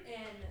 Mm-hmm.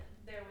 And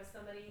there was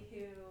somebody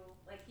who,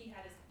 like, he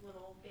had his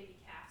little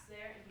baby calves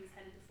there, and he was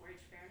headed to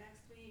 4-H Fair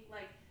next week.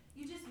 Like,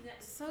 you just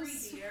So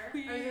free beer.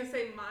 I was gonna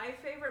say my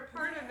favorite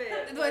part of it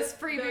It was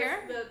free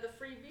beer? The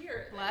free beer. that you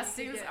could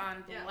Blessings get.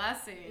 on Yeah.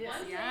 blessings. Yeah.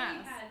 One day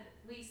Yes.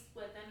 we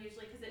split them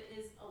usually because it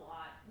is a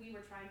lot. We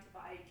were trying to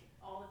bike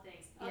all the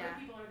things. Other Yeah.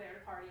 people are there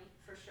to party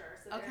for sure,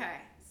 so Okay.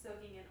 they're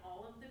soaking in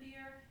all of the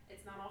beer.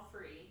 It's not all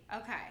free.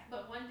 Okay.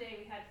 But one day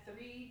we had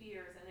 3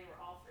 beers and they were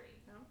all free.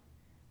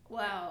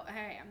 Well,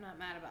 hey, I'm not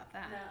mad about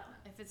that.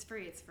 No. If it's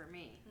free, it's for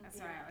me. That's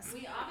what I was.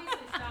 We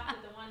obviously stopped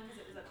at the one because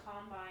it was a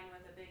combine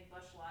with a big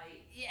bush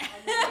light. Yeah.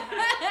 And then we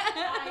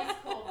had ice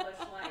cold bush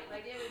light.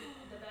 Like, it was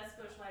the best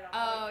bush light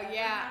Oh I've ever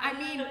yeah. had I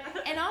in mean, my life.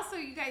 and also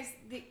you guys,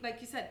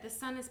 like you said, the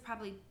sun is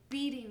probably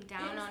beating It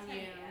down was on 10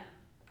 you. a.m.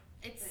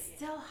 It's But yeah.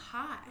 still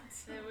hot.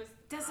 It was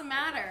Doesn't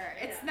matter.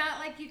 It's Yeah. not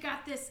like you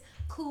got this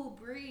cool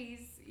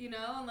breeze, you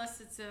know,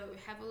 unless it's a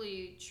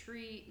heavily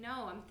tree.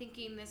 No, I'm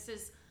thinking this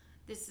is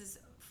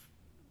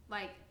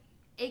like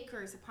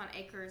acres upon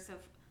acres of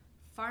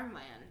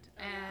farmland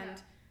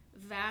and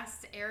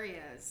vast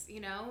areas, you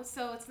know.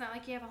 So it's not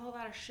like you have a whole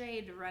lot of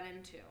shade to run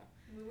into.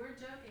 We were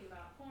joking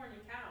about corn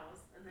and cows,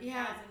 and then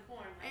Yeah. cows and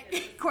corn. Like,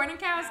 it was Corn and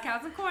cows,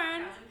 cows and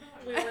corn. cows and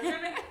corn. We were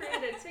gonna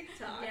create a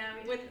TikTok Yeah,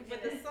 we with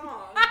did. the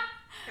song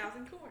Cows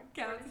and Corn.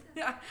 Cows.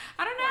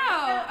 I don't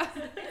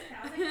know. It's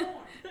cows and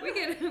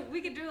corn. We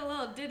we could do a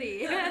little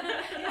ditty.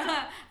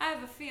 I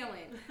have a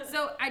feeling.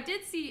 So I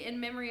did see In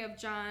Memory of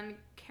John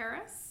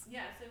Karas.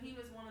 Yeah, so he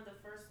was one of the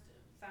first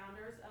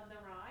founders of the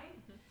ride,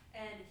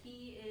 and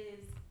he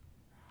is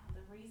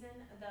the reason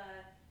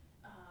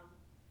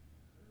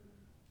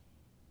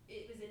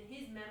it was in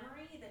his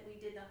memory that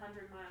we did the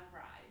 100-mile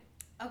ride.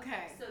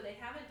 Okay. So they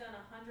haven't done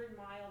a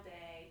 100-mile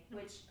day,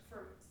 which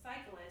for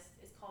cyclists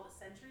is called a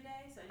century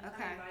day. So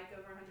anytime you bike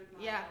over 100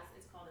 miles,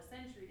 it's called a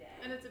century day.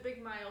 And it's a big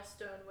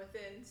milestone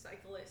within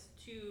cyclists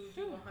to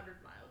do a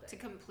 100-mile day. To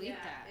complete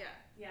that.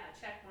 Yeah.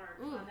 Check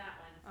mark on that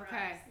one. For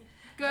Okay. us.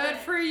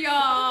 Good for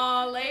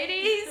y'all,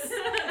 ladies.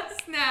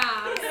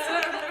 Snaps.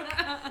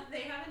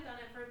 They haven't done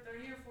it for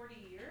 30 or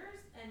 40 years,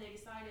 and they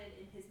decided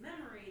in his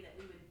memory that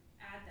we would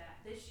add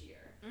that this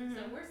year. Mm-hmm.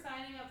 So we're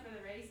signing up for the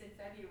race in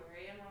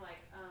February, and we're like,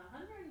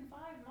 105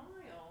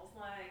 miles,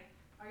 like,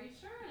 are you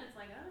sure? And it's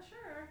like, oh,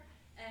 sure.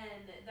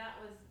 And that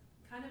was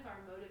kind of our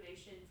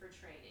motivation for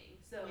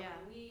training. So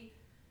when we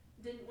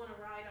didn't want to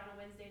ride on a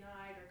Wednesday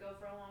night or go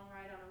for a long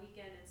ride on a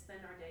weekend and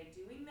spend our day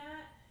doing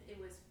that, it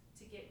was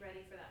to get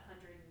ready for that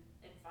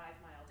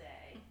 105-mile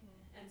day.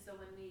 And so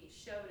when we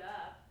showed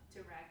up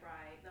to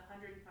RAGBRAI, the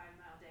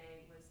 105-mile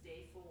day was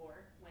day 4,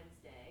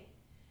 Wednesday.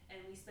 And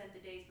we spent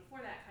the days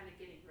before that kind of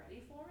getting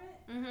ready for it.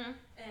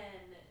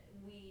 And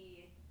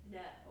we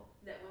know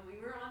that when we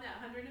were on that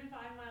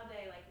 105-mile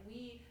day, like,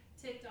 we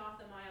ticked off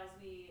the miles.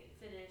 We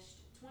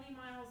finished 20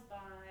 miles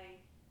by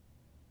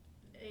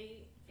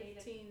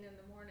 8:15 in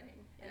the morning.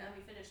 And then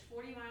we finished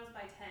 40 miles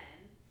by 10.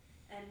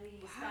 And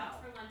we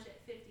stopped for lunch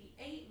at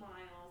 58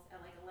 miles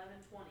at like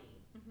 11:20.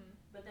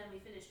 But then we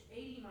finished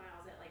 80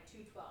 miles at like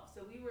 2:12.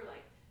 So we were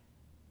like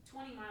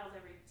 20 miles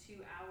every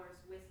 2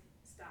 hours with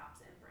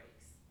stops and breaks.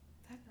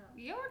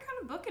 You were kind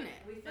of booking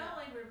it. We felt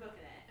like we were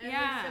booking it. And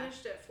we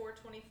finished at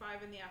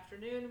 4:25 in the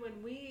afternoon when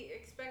we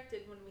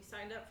expected, when we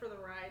signed up for the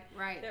ride,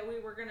 that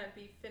we were going to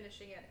be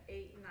finishing at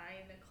 8,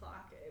 9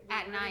 o'clock.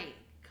 At night.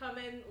 Come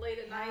in late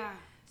at night.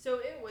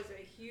 So it was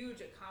a huge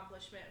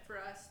accomplishment for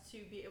us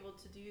to be able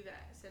to do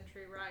that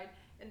century ride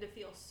and to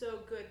feel so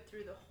good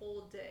through the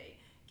whole day,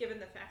 given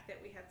the fact that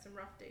we had some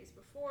rough days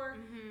before.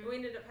 We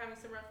ended up having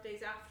some rough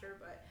days after,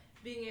 but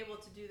being able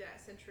to do that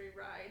century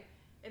ride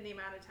and the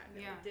amount of time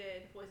that we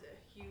did was a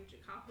huge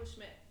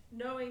accomplishment,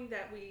 knowing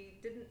that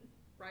we didn't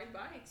ride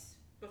bikes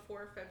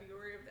before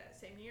February of that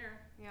same year.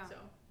 So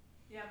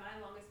my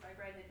longest bike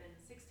ride had been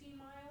 16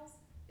 miles.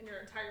 In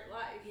your entire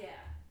life.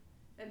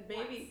 And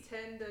maybe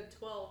 10 to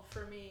 12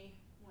 for me.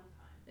 One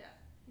time.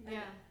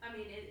 Yeah. I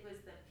mean, it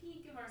was the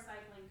peak of our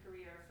cycling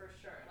career for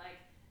sure. Like,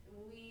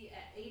 we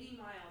at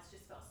 80 miles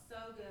just felt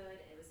so good.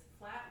 It was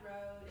flat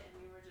road, and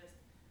we were just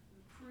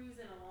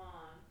cruising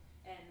along,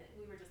 and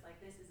we were just like,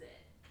 this is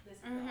it.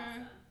 This is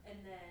awesome. And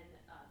then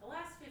the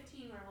last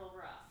 15 were a little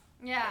rough.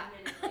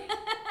 Admittedly.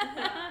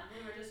 We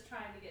were just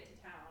trying to get to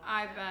town.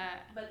 I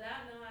bet. But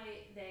that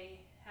night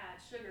they had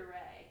Sugar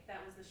Ray.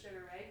 That was the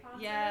Sugar Ray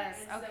concert. Yes.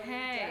 And so we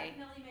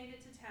definitely made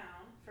it to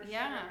town for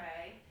Sugar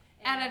Ray.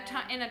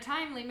 In a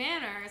timely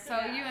manner, so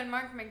you and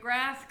Mark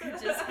McGrath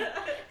could just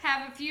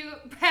have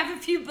a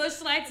few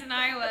bush lights in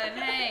Iowa and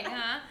hang,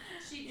 huh?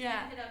 She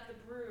hit up the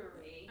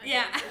brewery.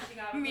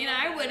 I mean,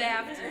 I would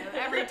have to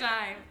every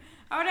time.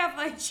 I would have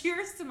like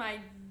cheers to my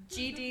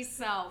GD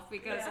self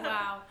because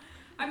wow.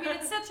 I mean,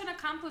 it's such an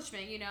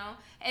accomplishment, you know.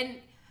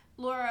 And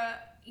Laura,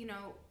 you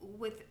know,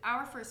 with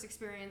our first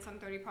experience on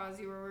 30 Paws,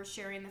 you were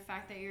sharing the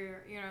fact that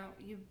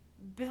you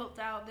built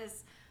out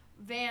this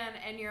van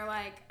and you're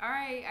like, all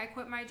right, I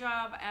quit my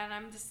job and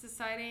I'm just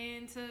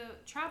deciding to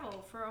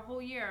travel for a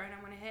whole year and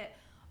I'm going to hit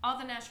all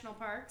the national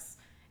parks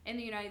in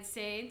the United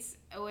States,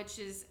 which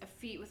is a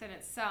feat within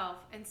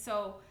itself. And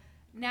so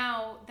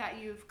now that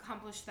you've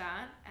accomplished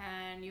that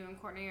and you and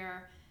Courtney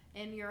are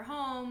in your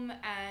home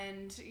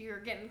and you're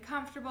getting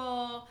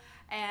comfortable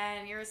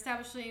and you're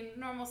establishing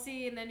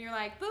normalcy, and then you're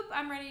like, boop,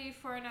 I'm ready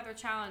for another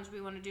challenge.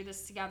 We want to do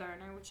this together,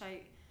 and which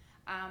I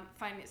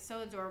find it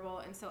so adorable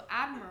and so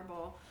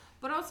admirable.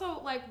 But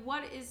also, like,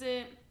 what is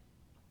it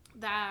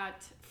that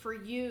for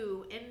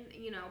you,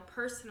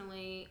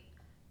 personally,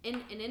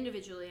 and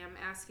individually, I'm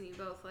asking you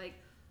both, like,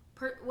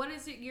 what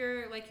is it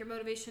your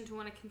motivation to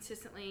want to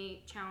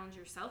consistently challenge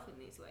yourself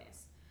in these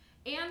ways?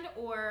 And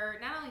or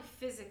not only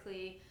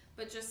physically,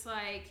 but just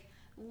like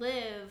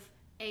live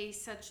a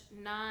such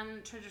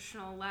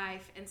non-traditional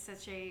life in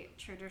such a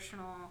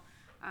traditional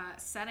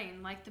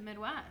setting like the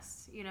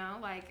Midwest,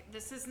 like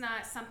this is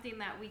not something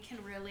that we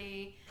can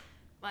really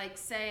like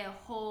say a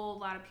whole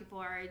lot of people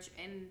our age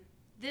in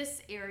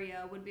this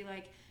area would be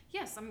like,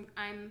 yes,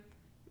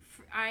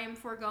 I am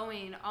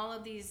foregoing all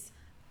of these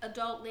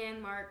adult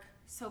landmark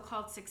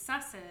so-called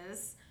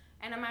successes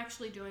and I'm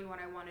actually doing what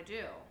I want to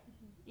do,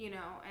 and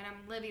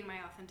I'm living my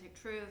authentic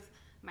truth,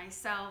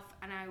 myself,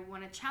 and I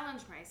want to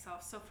challenge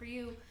myself. So for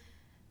you,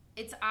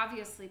 it's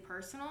obviously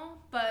personal,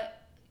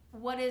 but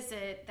what is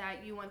it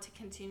that you want to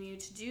continue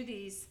to do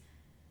these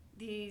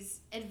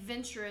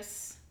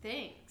adventurous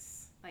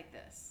things like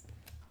this?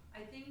 I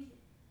think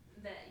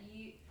that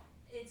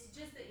it's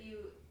just that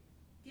you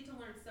get to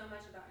learn so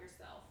much about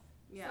yourself.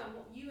 Yeah.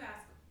 So you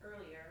asked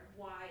earlier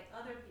why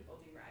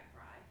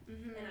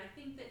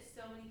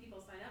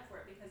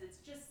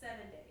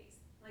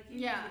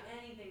You Yeah. can do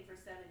anything for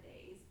 7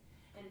 days,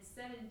 and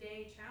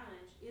 7-day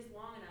challenge is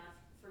long enough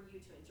for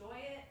you to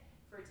enjoy it,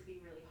 for it to be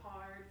really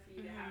hard, for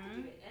you to have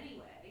to do it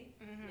anyway.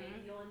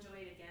 Maybe you'll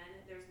enjoy it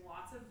again. There's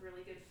lots of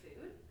really good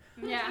food,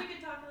 which Yeah. we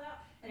could talk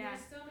about, and Yeah.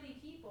 there's so many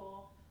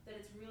people that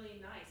it's really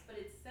nice, but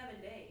it's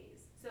 7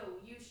 days. So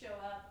you show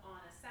up on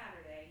a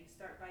Saturday, you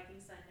start biking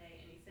Sunday,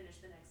 and you finish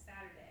the next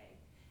Saturday,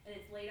 and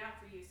it's laid out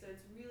for you, so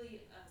it's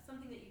really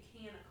something that you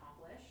can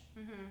accomplish.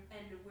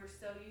 And we're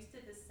so used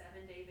to this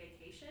 7-day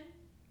vacation,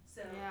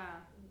 so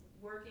Yeah.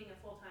 working a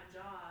full-time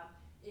job,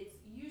 it's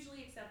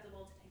usually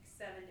acceptable to take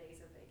 7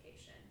 days of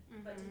vacation.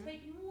 But to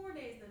take more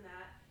days than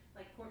that,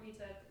 like Courtney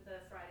took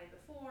the Friday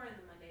before and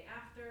the Monday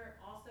after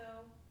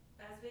also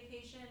as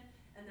vacation,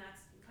 and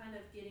that's kind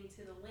of getting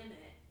to the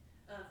limit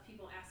of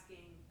people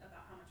asking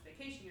about how much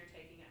vacation you're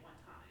taking at one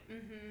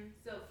time.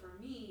 So for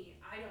me,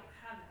 I don't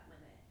have that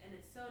limit, and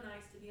it's so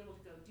nice to be able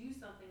to go do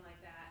something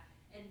like that,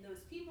 and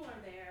those people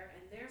are there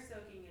and they're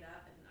soaking it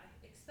up, and I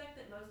expect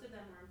that most of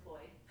them are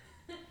employed.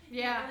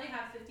 Yeah. You really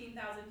have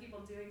 15,000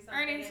 people doing something.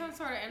 Earning some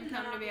sort of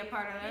income to be a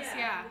part of this.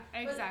 Yeah,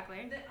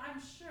 exactly. But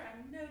I'm sure, I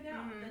have no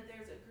doubt that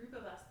there's a group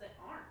of us that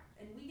aren't,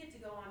 and we get to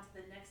go on to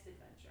the next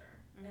adventure.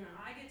 And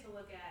I get to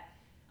look at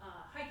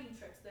hiking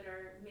trips that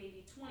are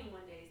maybe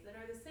 21 days that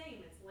are the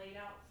same. It's laid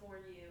out for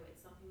you.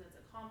 It's something that's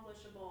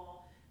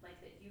accomplishable, like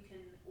that you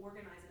can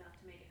organize enough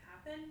to make it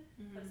happen,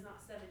 but it's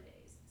not 7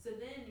 days. So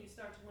then you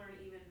start to learn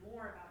even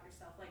more about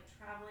yourself, like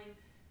traveling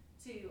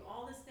to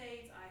all the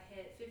states. I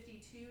hit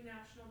 52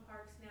 national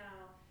parks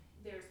now.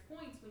 There's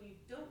points when you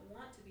don't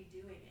want to be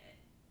doing it,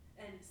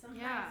 and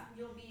sometimes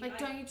you'll be like,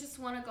 don't you just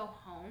want to go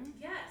home?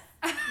 Yes.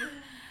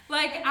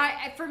 Like,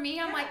 for me,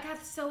 I'm like,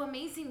 that's so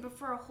amazing, but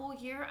for a whole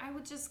year, I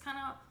would just kind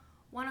of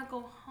want to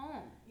go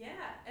home.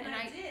 Yeah, and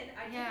I did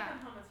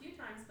come home a few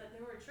times, but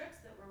there were trips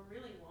that were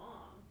really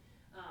long.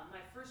 My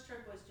first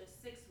trip was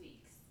just 6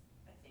 weeks,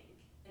 I think,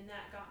 and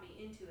that got me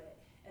into it.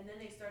 And then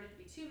they started to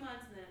be 2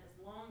 months, and then it was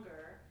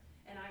longer.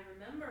 And I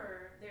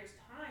remember there's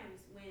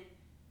times when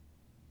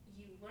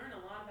you learn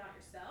a lot about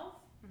yourself.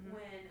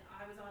 When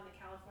I was on the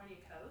California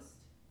coast,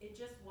 it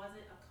just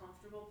wasn't a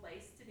comfortable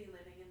place to be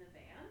living in the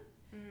van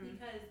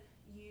because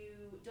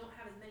you don't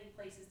have as many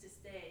places to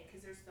stay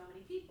because there's so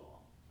many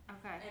people.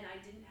 Okay. And I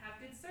didn't have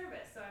good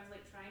service, so I was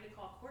like trying to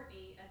call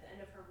Courtney at the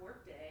end of her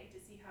work day to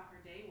see how her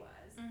day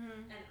was.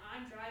 And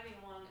I'm driving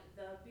along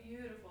the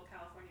beautiful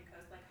California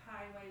coast, like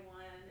Highway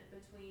 1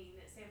 between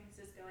San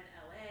Francisco and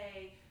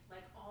LA,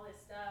 like all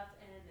this stuff,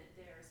 and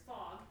there's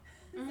fog,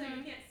 so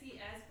you can't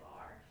see as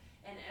far,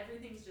 and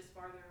everything's just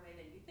farther away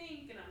than you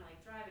think, and I'm like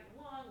driving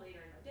along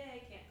later in the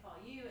day, can't call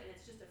you, and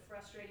it's just a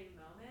frustrating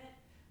moment,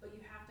 but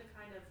you have to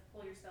kind of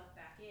pull yourself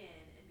back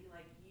in and be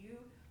like, you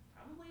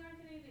probably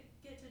aren't going to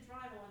get to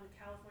drive along the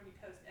California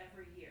coast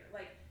every year.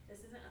 Like,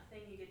 this isn't a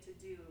thing you get to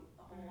do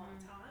a whole lot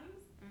of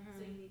times, so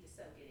you need to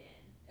soak it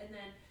in. And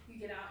then you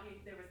get out and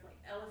there was like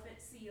elephant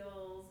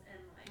seals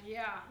and like,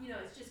 you know,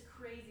 it's just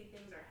crazy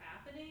things are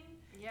happening.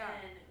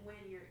 And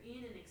when you're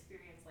in an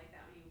experience like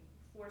that, when you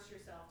force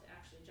yourself to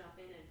actually jump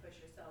in and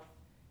push yourself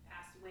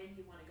past when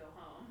you want to go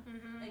home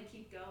and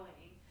keep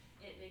going,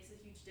 it makes a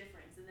huge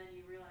difference. And then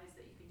you realize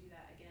that you can do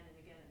that again and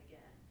again and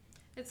again.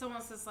 It's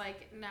almost as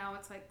like, now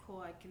it's like,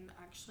 cool, I can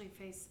actually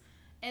face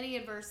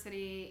any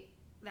adversity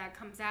that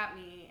comes at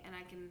me, and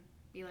I can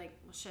be like,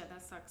 well, shit,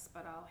 that sucks,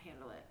 but I'll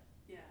handle it.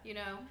 Yeah. You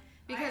know?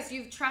 Because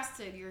you've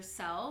trusted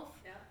yourself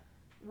Yeah.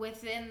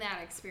 within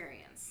that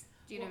experience.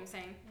 Do you know what I'm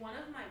saying? One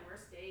of my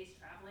worst days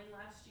traveling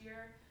last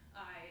year,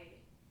 I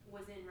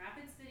was in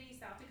Rapid City,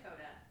 South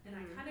Dakota, and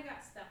I kind of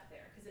got stuck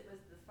there because it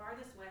was the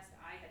farthest west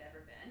I had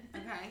ever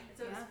been. Okay. And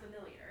so it was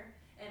familiar.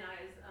 And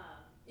I was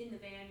in the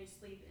van, you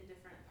sleep in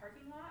different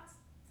parking lots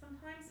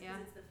sometimes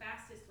because it's the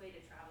fastest way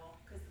to travel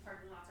because the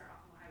parking lots are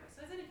off the highway.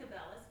 So I was in a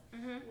Cabela's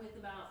with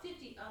about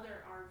 50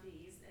 other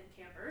RVs and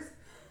campers.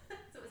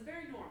 So it was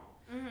very normal.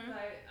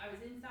 But I was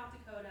in South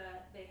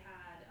Dakota. They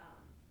had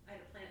I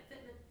had a Planet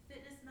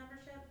Fitness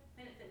membership,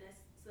 Planet Fitness,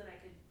 so that I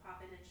could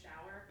pop in and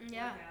shower,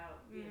 work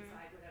out, be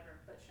inside, whatever,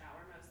 but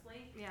shower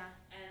mostly. Yeah.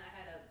 And I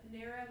had a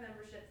Panera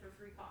membership for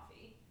free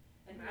coffee.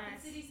 And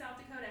Rapid City,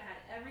 South Dakota had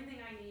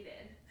everything I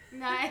needed.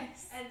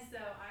 Nice. And so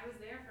I was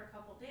there for a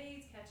couple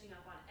days, catching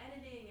up on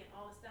editing and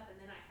all this stuff, and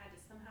then I had to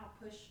somehow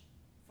push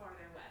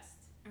farther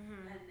west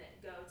and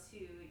go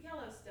to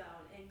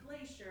Yellowstone and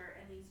Glacier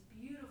and these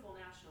beautiful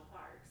national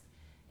parks.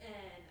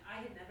 And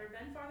I had never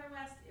been farther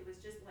west. It was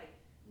just like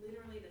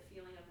literally the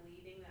feeling of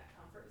leaving that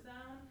comfort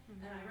zone.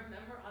 And I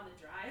remember on the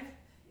drive,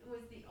 it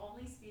was the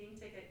only speeding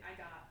ticket I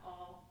got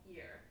all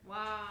year.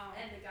 Wow.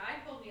 And the guy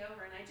pulled me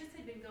over, and I just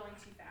had been going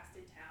too fast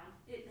in town.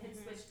 It had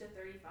switched to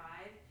 35,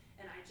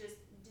 and I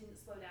just didn't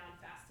slow down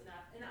fast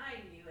enough, and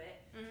I knew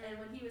it. And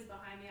when he was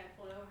behind me, I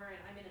pulled over,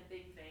 and I'm in a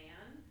big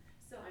van,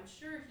 so I'm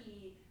sure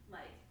he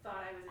like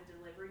thought I was a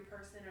delivery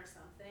person or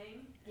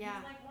something. And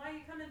he's like, "Why are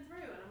you coming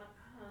through?" And I'm like,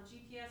 "I don't know.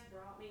 GPS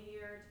brought me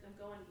here. I'm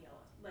going to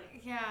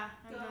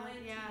going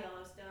to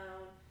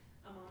Yellowstone.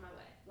 I'm on my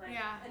way." Like,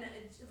 and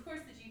of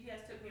course the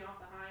GPS took me off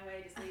the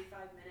highway to save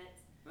 5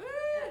 minutes. Woo!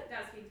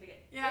 That was speeding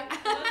ticket. Yeah.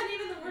 It wasn't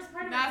even the worst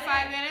part Not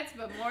day. 5 minutes,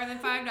 but more than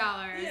 $5.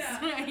 Yeah.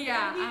 Yeah, And he's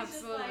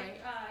absolutely.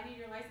 just like, I need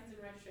your license and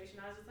registration.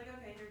 I was just like,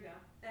 okay, here you go.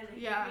 And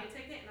he Yeah. gave me a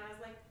ticket, and I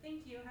was like,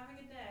 thank you, have a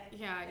good day.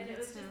 Yeah, And you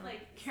it was get just to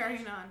like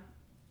carrying on.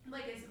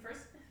 Like it's the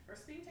first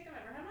speeding ticket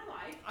I've ever had in my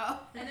life.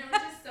 Oh. And there was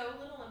just so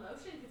little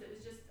emotion because it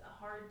was just a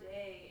hard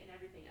day and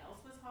everything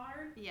else was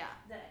hard. Yeah.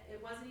 That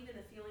it wasn't even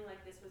the feeling like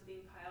this was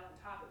being piled on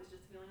top. It was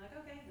just feeling like,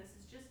 okay, this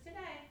is just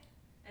today,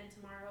 and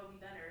tomorrow will be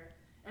better.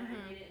 And I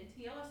made it into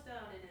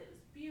Yellowstone, and it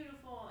was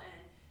beautiful,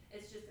 and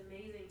it's just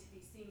amazing to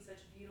be seeing such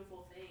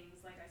beautiful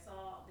things. Like I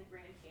saw the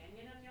Grand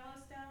Canyon of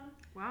Yellowstone,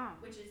 Wow.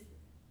 which is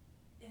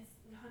it's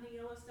honey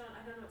Yellowstone.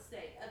 I don't know what to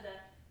say.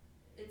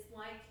 It's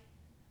like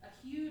a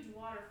huge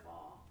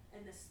waterfall,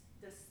 and this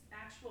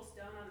actual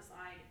stone on the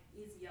side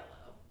is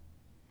yellow,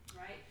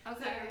 right?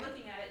 Okay. So you're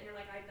looking at it and you're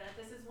like, I bet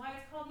this is why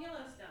it's called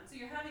Yellowstone. So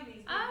you're having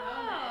these big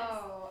moments,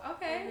 Oh,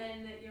 okay. and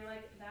then you're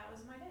like, that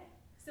was my day.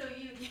 So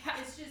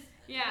it's just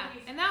Yeah,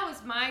 and that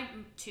was my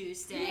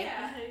Tuesday.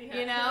 Yeah.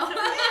 You know?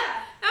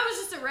 Yeah. That was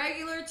just a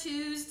regular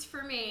Tuesday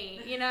for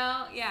me, you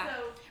know? Yeah.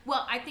 So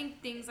Well, I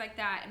think things like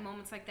that and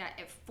moments like that,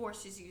 it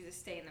forces you to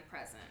stay in the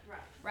present.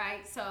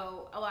 Right?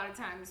 So a lot of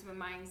times when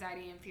my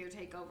anxiety and fear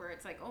take over,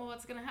 it's like, oh,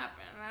 what's going to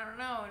happen? I don't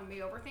know. And we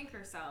overthink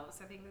ourselves.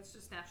 I think that's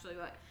just naturally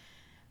what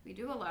we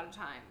do a lot of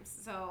times.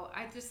 So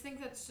I just think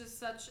that's just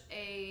such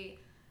a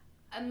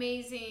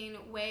amazing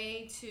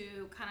way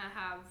to kind of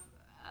have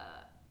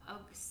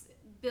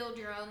build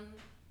your own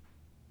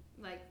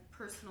like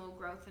personal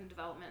growth and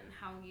development and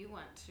how you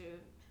want to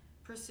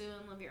pursue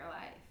and live your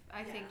life.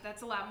 I think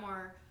that's a lot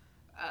more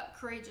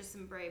courageous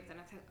and brave than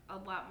I think a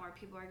lot more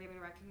people are giving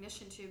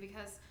recognition to,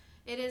 because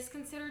it is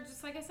considered,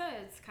 just like I said,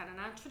 it's kind of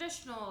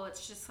non-traditional.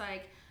 It's just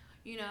like,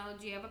 you know,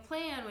 do you have a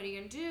plan? What are you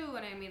going to do?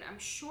 And I mean, I'm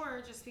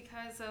sure just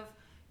because of,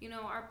 you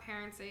know, our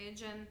parents'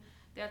 age, and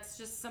that's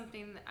just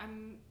something that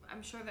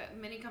I'm sure that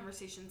many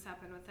conversations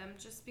happen with them,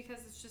 just because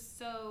it's just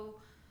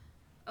so,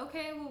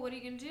 okay, well, what are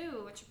you going to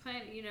do? What's your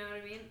plan? You know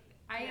what I mean?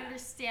 I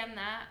understand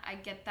that. I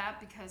get that,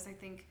 because I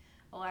think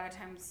a lot of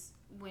times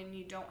when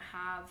you don't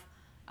have,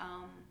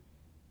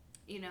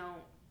 you know,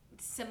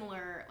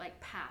 similar like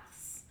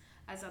paths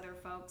as other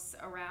folks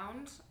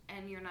around,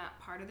 and you're not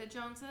part of the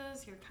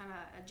Joneses, you're kind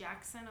of a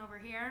Jackson over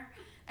here,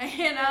 and,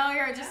 you know,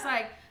 you're just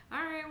like,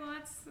 all right, well,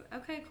 that's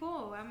okay,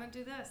 cool. I'm gonna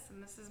do this,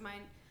 and this is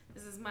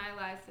my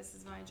life, this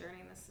is my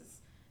journey, this is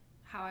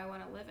how I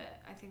want to live it.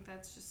 I think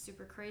that's just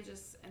super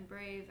courageous and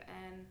brave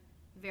and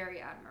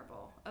very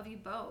admirable of you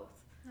both.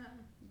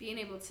 Being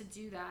able to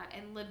do that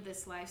and live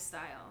this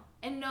lifestyle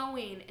and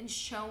knowing and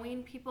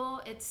showing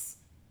people it's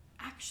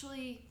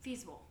actually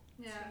feasible.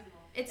 Yeah.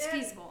 It's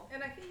feasible.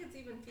 And I think it's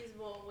even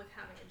feasible with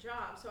having a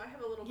job. So I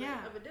have a little bit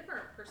of a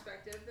different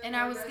perspective. And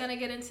I was going to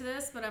get into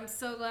this, but I'm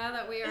so glad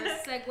that we are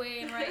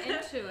segueing right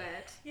into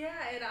it. Yeah,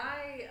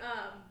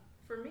 and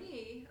for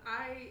me,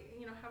 I,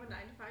 you know, have a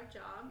 9-to-5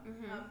 job.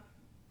 Mm-hmm. I'm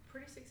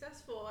pretty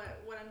successful at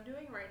what I'm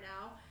doing right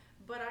now,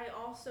 but I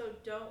also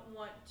don't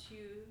want to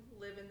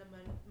live in the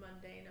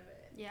mundane of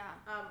it. Yeah.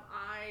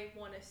 I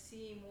want to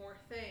see more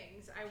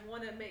things. I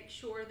want to make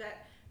sure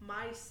that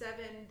my 7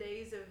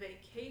 days of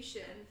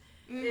vacation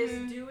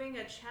is doing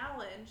a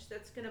challenge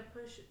that's going to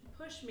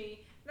push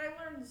me. And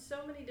I learned so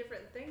many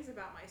different things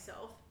about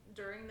myself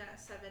during that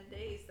 7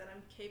 days that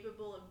I'm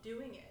capable of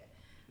doing it.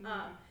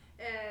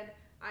 And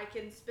I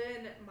can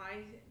spend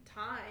my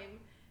time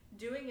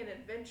doing an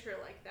adventure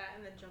like that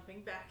and then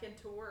jumping back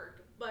into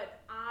work.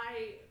 But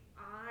I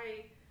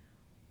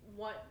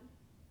want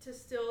to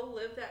still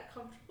live that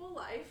comfortable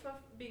life of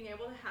being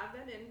able to have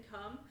that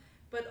income,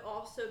 but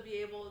also be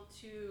able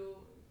to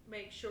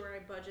make sure I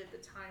budget the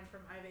time for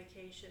my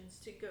vacations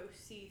to go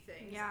see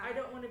things. Yeah. I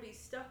don't want to be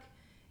stuck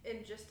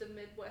in just a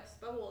Midwest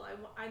bubble.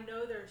 I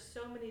know there's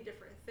so many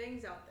different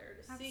things out there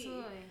to see.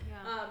 Absolutely,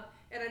 yeah.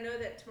 And I know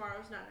that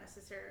tomorrow's not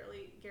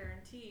necessarily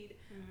guaranteed.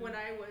 When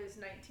I was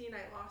 19,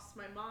 I lost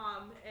my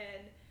mom,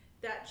 and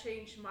that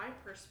changed my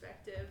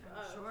perspective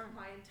of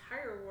my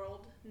entire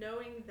world,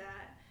 knowing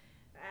that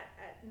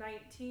at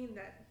 19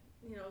 that,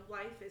 you know,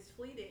 life is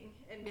fleeting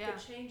and could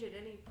change at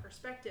any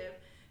perspective.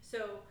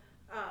 So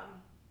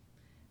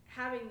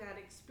having that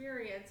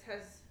experience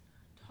has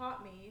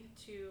taught me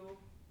to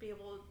be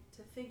able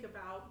to think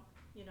about,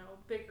 you know,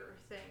 bigger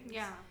things,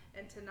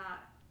 and to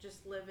not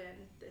just live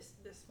in this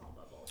small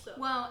bubble. So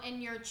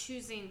and you're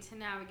choosing to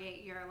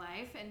navigate your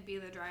life and be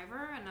the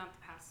driver and not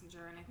the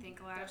passenger. And I think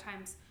a lot of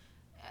times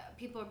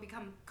people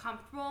become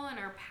comfortable and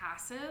are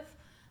passive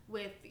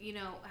with, you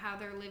know, how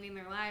they're living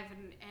their life,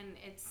 and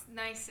it's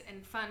nice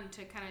and fun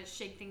to kind of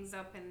shake things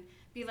up and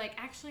be like,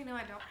 actually, no,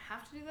 I don't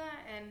have to do that,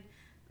 and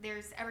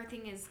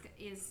everything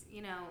is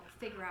you know,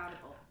 figure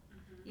outable,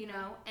 you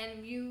know,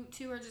 and you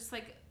two are just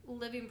like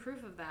living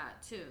proof of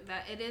that too,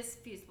 that it is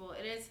feasible,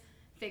 it is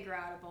figure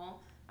outable.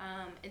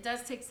 It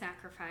does take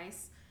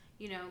sacrifice,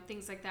 you know,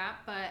 things like that,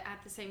 but at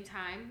the same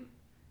time,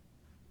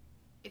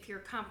 if you're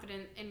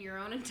confident in your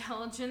own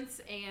intelligence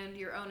and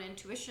your own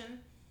intuition,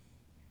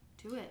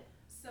 do it.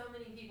 So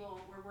many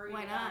people were worried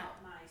Why not?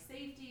 about my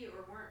safety,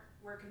 or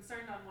were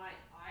concerned on why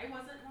I I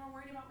wasn't more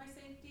worried about my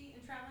safety in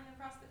traveling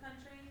across the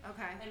country.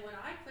 Okay. And when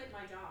I quit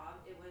my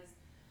job, it was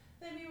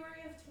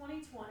February of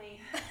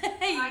 2020.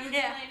 I was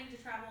planning to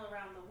travel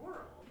around the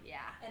world.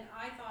 Yeah. And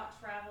I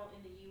thought travel in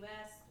the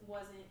U.S.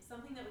 wasn't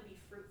something that would be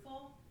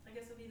fruitful, I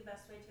guess would be the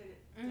best way to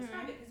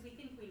describe it, because we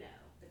think we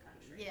know the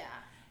country. Yeah.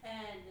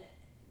 And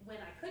when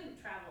I couldn't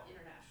travel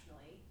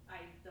internationally,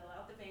 I built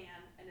out the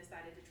van and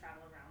decided to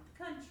travel around the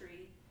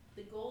country.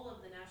 The goal of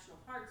the national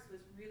parks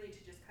was really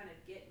to just kind of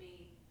get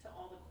me to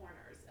all the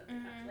corners of the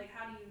country. Like,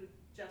 how do you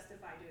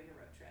justify doing a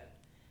road trip?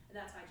 And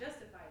that's how I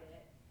justified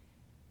it.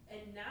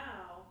 And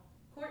now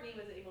Courtney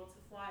was able to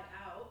fly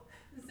out,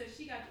 so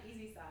she got the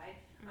easy side.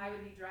 I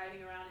would be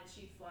driving around and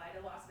she'd fly to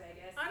Las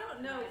Vegas. I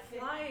don't know,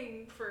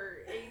 flying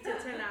for 8 to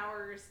 10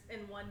 hours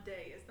in one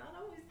day is not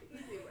always the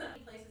easy way.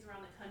 Places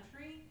around the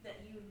country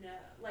that you know,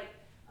 like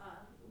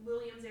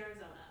Williams,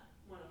 Arizona,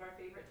 one of our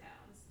favorite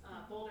towns,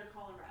 Boulder,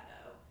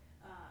 Colorado,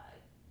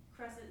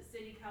 Crescent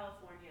City,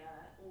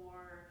 California,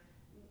 or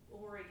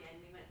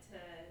Oregon. We went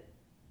to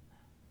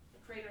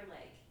Crater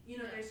Lake. You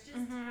know, there's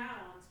just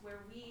towns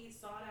where we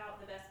sought out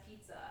the best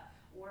pizza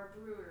or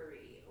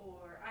brewery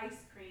or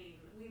ice cream.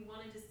 We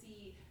wanted to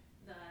see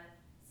the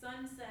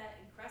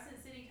sunset in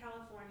Crescent City,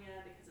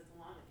 California, because it's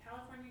along the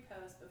California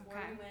coast before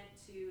we went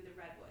to the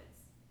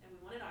Redwoods. And we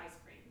wanted ice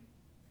cream.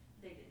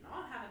 They did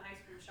not have an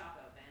ice cream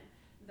shop open.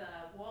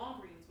 The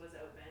Walgreens was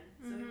open.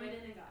 So we went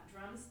in and got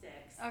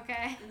drumsticks.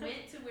 Okay.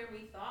 Went to where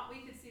we thought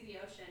we could see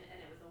the ocean, and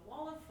it was a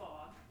wall of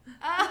fog. And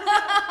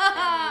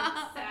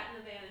we sat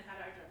in the van and had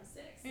our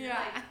drumsticks. Yeah.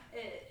 Like,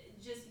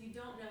 you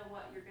don't know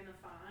what you're gonna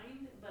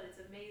find, but it's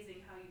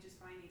amazing how you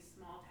just find these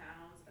small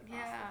towns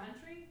across the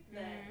country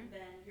that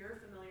then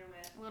you're familiar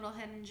with. Little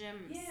hidden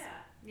gems.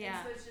 Yeah.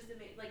 Yeah. And so it's just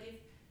amazing. Like, if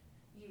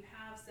you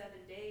have 7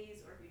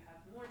 days or if you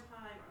have more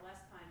time or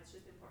less time, it's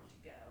just important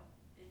to go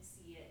and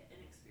see it and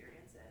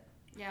experience it.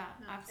 Yeah,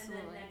 No. absolutely.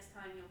 And then next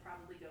time you'll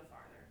probably go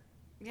farther.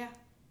 Yeah,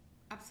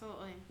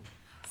 absolutely.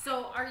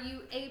 So are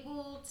you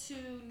able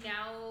to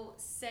now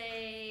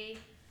say,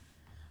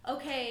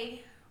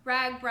 okay,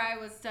 RAGBRAI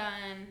was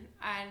done,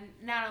 and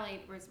not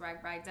only was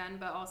RAGBRAI done,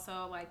 but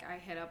also like I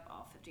hit up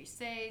all 50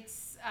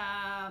 states,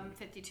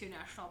 52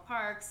 national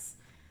parks.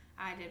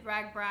 I did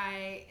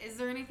RAGBRAI. Is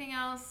there anything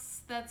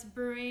else that's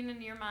brewing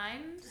in your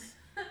mind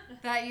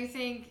that you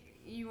think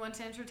you want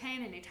to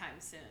entertain anytime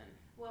soon?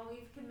 Well,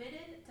 we've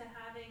committed to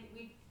having,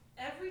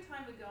 every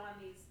time we go on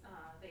these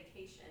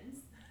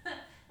vacations,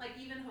 like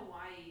even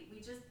Hawaii, we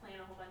just plan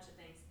a whole bunch of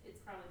things. It's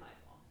probably my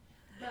fault.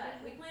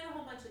 But we plan a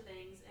whole bunch of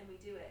things and we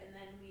do it. And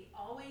then we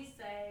always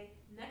say,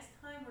 next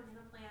time we're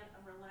going to plan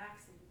a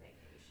relaxing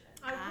vacation.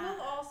 I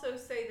will also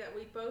say that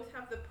we both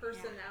have the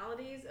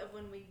personalities of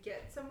when we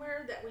get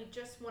somewhere that we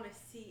just want to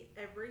see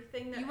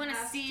everything that you want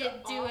to see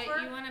it, do it.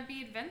 You want to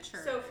be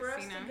adventurous. So for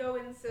us you know? to go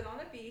and sit on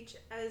a beach,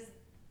 as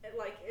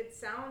like it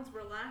sounds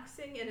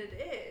relaxing, and it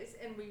is,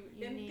 and we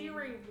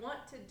theory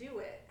want to do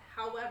it.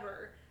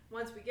 However,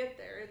 once we get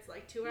there, it's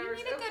like 2 hours.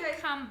 You need a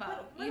good combo.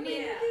 What You are we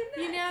need,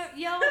 gonna do next?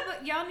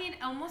 y'all need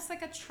almost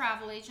like a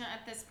travel agent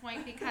at this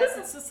point, because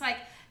it's just like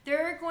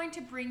they're going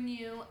to bring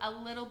you a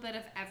little bit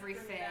of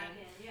everything. Bring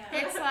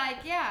it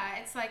back in, yeah.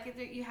 It's like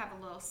you have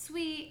a little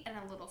sweet and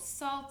a little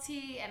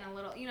salty and a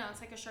little,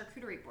 it's like a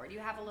charcuterie board. You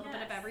have a little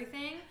bit of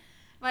everything.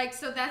 Like,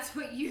 so that's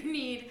what you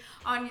need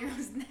on your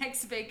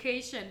next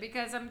vacation,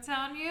 because I'm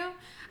telling you,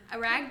 a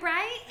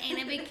RAGBRAI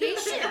ain't a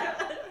vacation.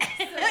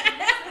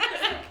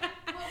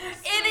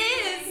 It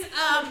is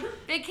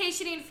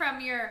vacationing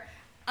from your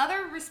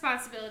other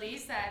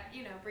responsibilities that,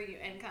 bring you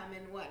income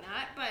and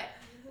whatnot, but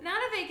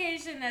not a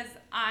vacation as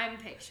I'm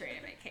picturing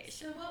a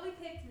vacation. So what we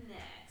picked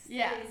next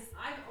Yes. is,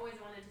 I've always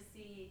wanted to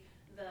see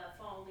the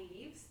fall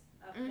leaves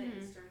of the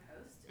eastern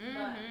coast,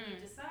 but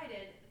we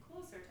decided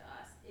closer to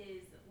us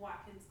is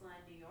Watkins Glen,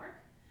 New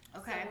York.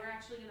 Okay. So we're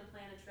actually going to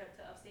plan a trip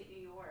to upstate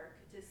New York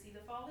to see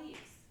the fall leaves.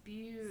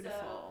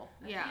 Beautiful.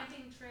 So, a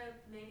camping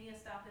trip, maybe a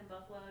stop in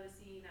Buffalo to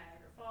see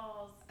Niagara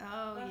Falls.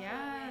 Oh, Buffalo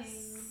yes.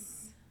 Wings.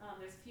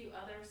 There's a few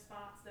other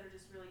spots that are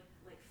just really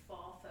like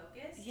fall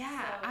focused.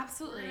 Yeah, so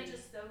absolutely. We're going to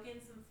just soak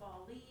in some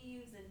fall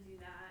leaves and do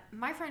that.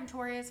 My friend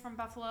Tori is from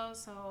Buffalo,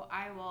 so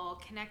I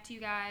will connect you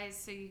guys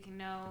so you can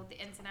know the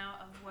ins and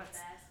out of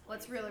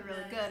what's really,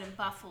 really good in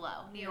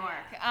Buffalo, New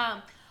York.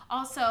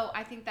 Also,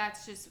 I think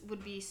that's just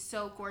would be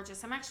so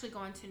gorgeous. I'm actually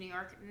going to New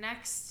York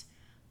next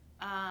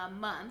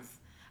month.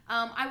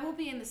 I will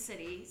be in the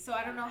city, so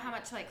I don't know how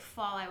much like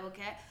fall I will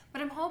get,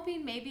 but I'm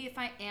hoping maybe if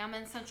I am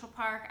in Central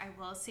Park, I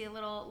will see a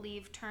little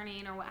leaf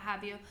turning or what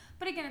have you.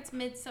 But again, it's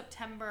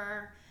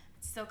mid-September.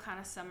 It's still kind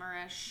of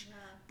summerish,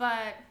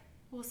 but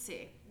we'll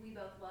see. We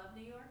both love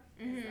New York.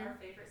 It's our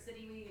favorite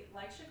city. We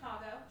like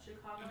Chicago.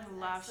 Chicago is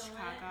love excellent.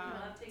 Chicago. We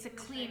love It's a taking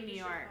the clean train to New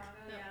York.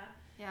 Chicago,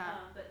 Yeah.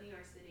 But New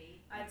York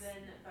City, I've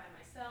been by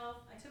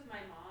myself. I took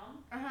my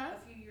mom Uh-huh.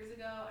 a few years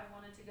ago. I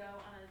wanted to go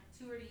on a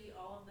tour to eat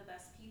all of the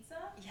best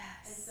pizza.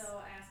 Yes. And so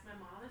I asked my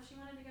mom if she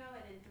wanted to go,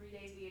 and in 3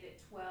 days we ate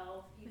at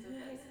 12 pizza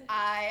places.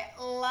 I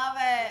love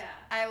it.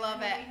 Yeah. I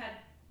love and then it. We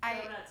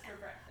had donuts for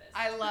breakfast.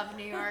 I love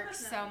New York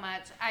so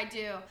much. I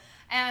do.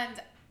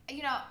 And,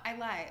 I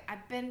lie.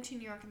 I've been to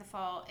New York in the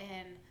fall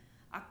in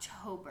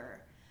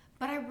October,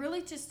 but I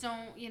really just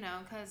don't,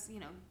 because,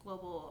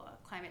 global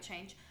climate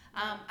change.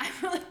 I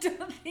really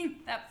don't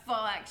think that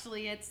fall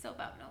actually, it's still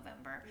about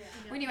November.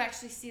 Yeah. When you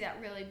actually see that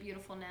really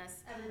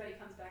beautifulness. Everybody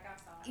comes back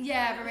outside.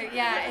 Yeah, everybody.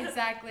 Yeah,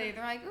 exactly.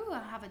 They're like, ooh,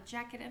 I'll have a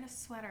jacket and a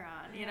sweater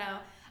on,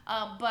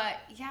 But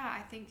yeah,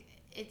 I think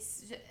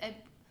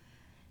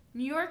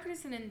New York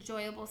is an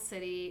enjoyable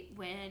city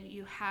when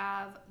you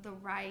have the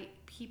right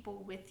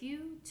people with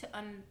you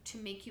to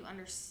make you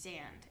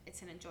understand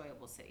it's an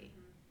enjoyable city.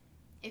 Mm-hmm.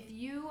 If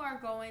you are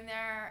going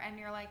there and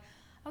you're like,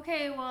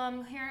 okay, well,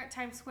 I'm here at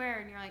Times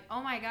Square, and you're like,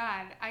 oh my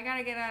God, I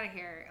gotta get out of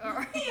here.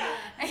 Or, yeah.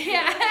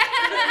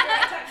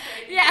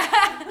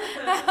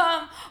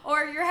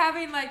 Or you're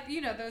having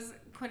those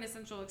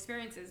quintessential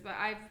experiences. But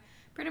I've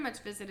pretty much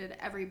visited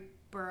every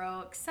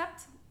borough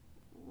except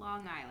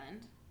Long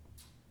Island.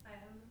 I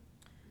haven't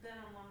been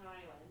on Long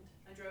Island.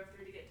 I drove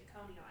through to get to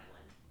Coney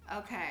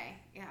Island. Okay,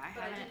 yeah,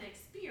 But I didn't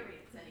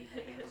experience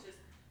anything. It was just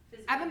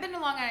physically. I haven't been to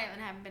Long Island.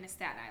 I haven't been to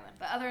Staten Island.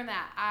 But other than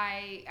that,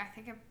 I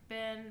think I've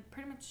been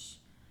pretty much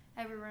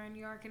everywhere in New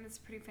York, and it's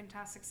a pretty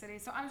fantastic city.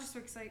 So I'm just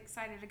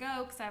excited to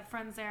go because I have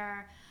friends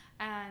there,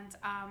 and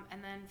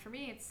then for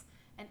me it's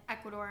in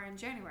Ecuador in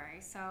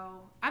January. So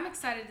I'm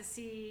excited to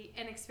see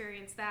and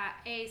experience that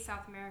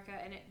South America,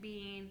 and it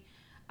being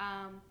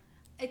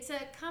it's a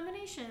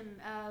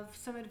combination of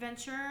some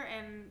adventure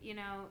and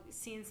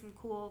seeing some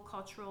cool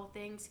cultural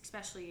things,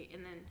 especially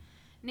in the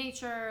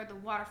nature, the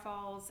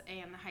waterfalls,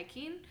 and the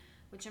hiking,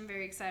 which I'm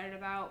very excited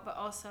about. But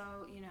also,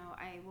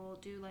 I will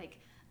do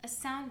a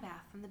sound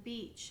bath on the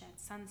beach at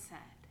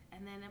sunset,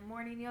 and then a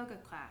morning yoga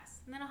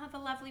class, and then I'll have a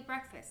lovely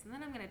breakfast, and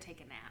then I'm gonna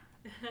take a nap.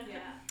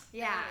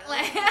 Yeah.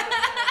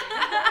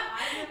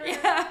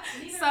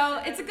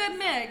 So it's a good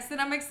mix, and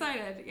I'm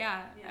excited.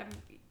 Yeah.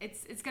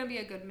 It's gonna be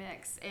a good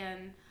mix,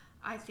 and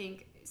I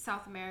think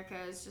South America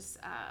is just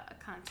a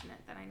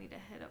continent that I need to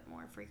hit up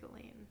more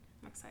frequently, and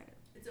I'm excited.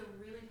 It's a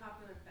really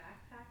popular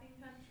backpacking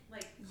country,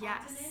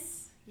 continent.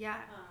 Yes. Yeah.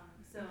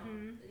 So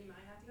you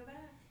might have to go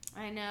back.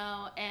 I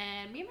know,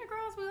 and me and my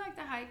girls, we like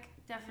to hike,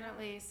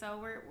 definitely.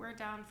 So we're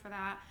down for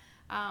that.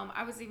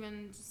 I was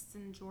even just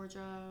in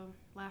Georgia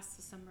last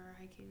December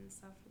hiking and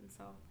stuff, and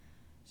so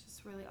it's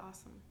just really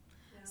awesome.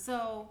 Yeah.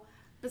 So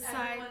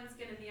besides, everyone's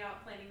gonna be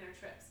out planning their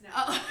trips now.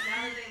 Now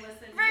that they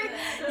listen to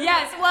this.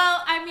 Yes,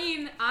 well, I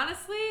mean,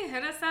 honestly,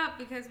 hit us up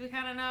because we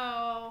kind of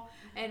know,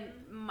 and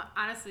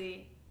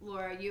honestly,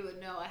 Laura, you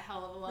would know a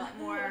hell of a lot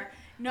more,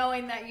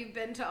 knowing that you've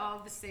been to all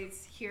of the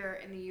states here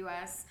in the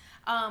U.S.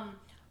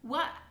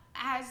 What,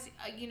 as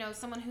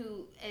someone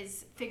who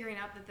is figuring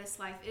out that this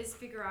life is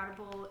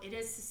figure-outable, it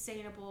is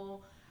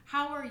sustainable,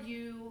 how are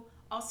you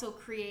also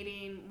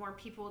creating more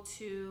people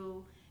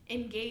to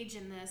engage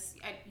in this?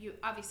 You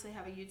obviously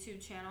have a YouTube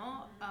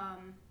channel.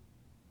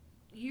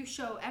 You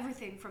show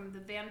everything from the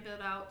van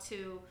build out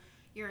to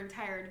your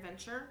entire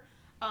adventure.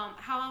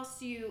 How else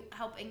do you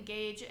help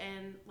engage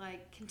and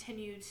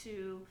continue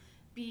to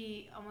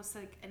be almost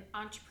like an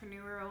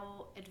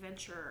entrepreneurial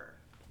adventurer?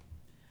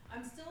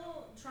 I'm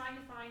still trying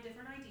to find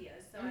different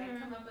ideas, so I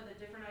come up with a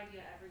different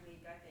idea every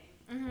week, I think,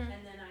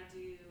 and then I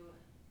do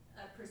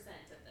a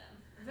percent of them,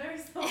 a very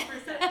small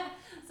percent.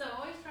 So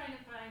I'm always trying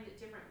to find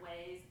different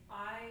ways.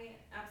 I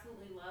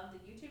absolutely love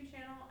the YouTube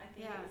channel. I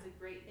think it was a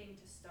great thing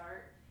to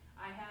start.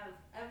 I have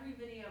every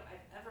video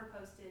I've ever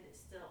posted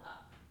still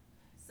up,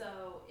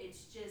 so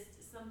it's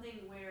just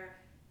something where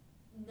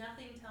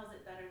nothing tells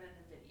it better than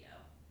the video.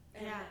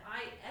 And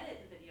I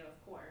edit the video, of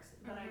course,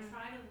 but I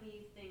try to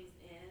leave things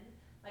in.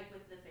 Like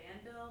with the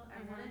van build, I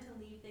wanted to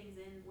leave things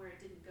in where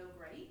it didn't go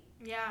great.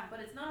 Yeah.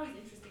 But it's not always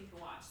interesting to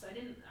watch, so I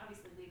didn't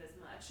obviously leave as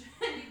much.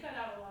 You cut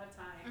out a lot of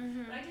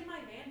time. But I did my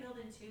van build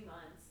in 2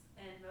 months,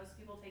 and most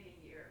people take a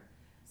year.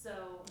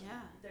 So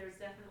there's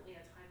definitely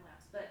a time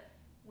lapse. But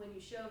when you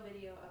show a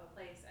video of a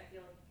place, I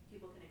feel like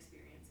people can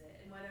experience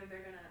it. And whether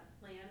they're going to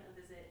plan a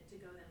visit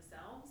to go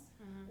themselves,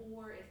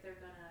 or if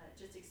they're going to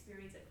just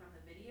experience it from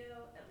the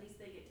video, at least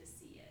they get to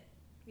see it.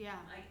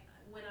 Yeah.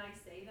 When I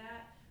say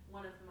that,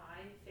 one of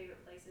my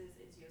favorite places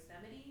is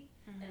Yosemite,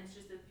 and it's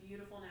just a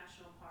beautiful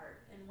national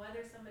park. And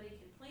whether somebody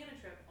can plan a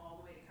trip all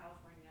the way to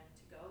California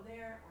to go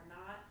there or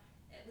not,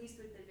 at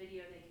least with the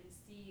video they can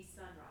see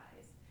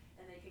sunrise,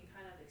 and they can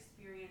kind of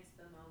experience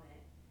the moment.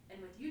 And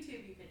with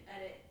YouTube, you can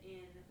edit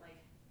in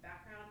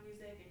background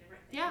music and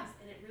different things,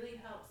 and it really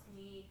helps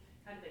me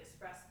kind of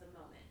express the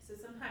moment. So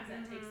sometimes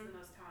that takes the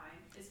most time,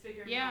 is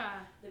figuring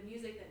out the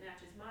music that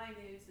matches my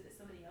mood so that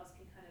somebody else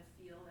can kind of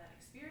feel that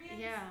experience.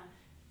 Yeah.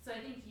 So I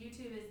think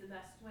YouTube is the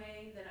best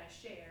way that I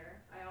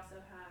share. I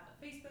also have a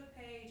Facebook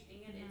page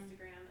and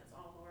Instagram. That's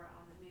all Laura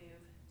on the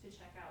Move to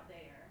check out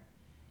there.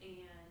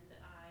 And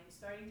I'm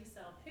starting to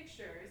sell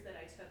pictures that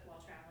I took while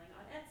traveling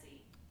on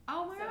Etsy.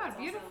 Oh my God,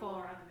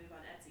 beautiful. Also Laura on the Move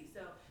on Etsy.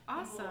 So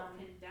people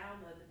can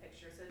download the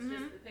picture. So it's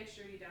just the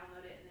picture, you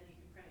download it, and then you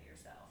can print it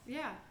yourself.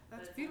 Yeah,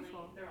 that's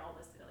beautiful. They're all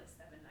listed at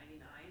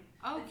 $7.99.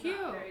 Oh, it's cute.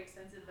 Not very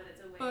expensive, but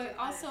it's a way to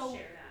also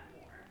share that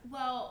more.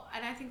 Well,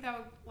 and I think that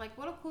would, like,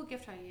 what a cool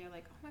gift idea.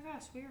 Like, oh my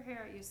gosh, we were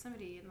here at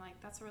Yosemite, and, like,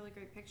 that's a really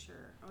great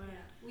picture. Or, Yeah,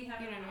 we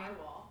have You it know on what I our mean?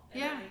 wall, and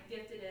Yeah. I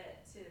gifted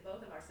it to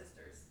both of our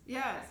sisters for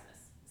Yeah.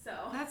 Christmas.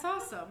 So That's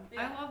awesome.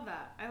 Yeah. I love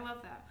that. I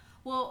love that.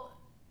 Well,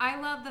 I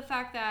love the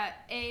fact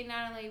that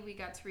not only we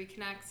got to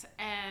reconnect,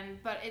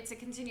 but it's a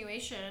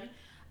continuation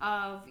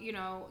of, you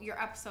know,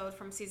 your episode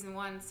from season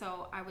 1.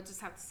 So I would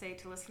just have to say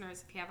to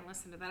listeners, if you haven't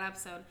listened to that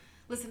episode,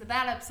 listen to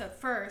that episode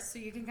first, so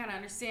you can kind of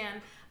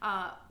understand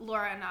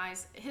Laura and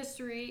I's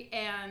history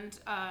and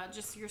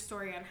just your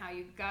story on how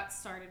you got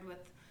started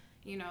with,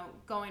 you know,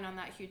 going on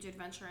that huge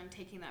adventure and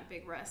taking that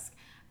big risk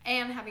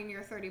and having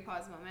your 30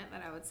 pause moment,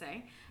 that I would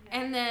say. Yeah.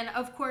 And then,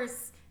 of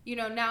course, you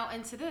know, now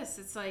into this,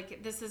 it's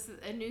like this is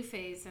a new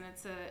phase, and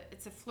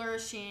it's a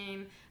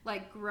flourishing,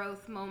 like,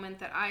 growth moment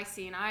that I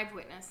see and I've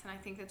witnessed, and I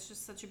think it's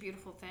just such a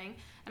beautiful thing.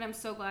 And I'm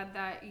so glad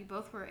that you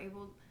both were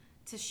able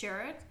to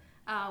share it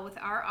with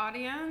our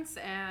audience,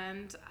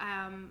 and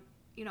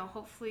you know,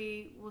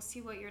 hopefully we'll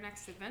see what your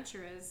next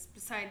adventure is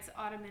besides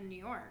autumn in New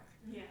York.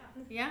 yeah,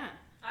 Yeah.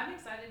 I'm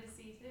excited to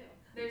see too.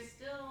 There's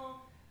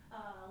still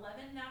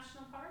 11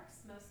 national parks,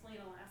 mostly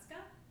in Alaska.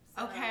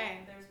 So Okay.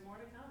 There's more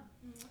to come.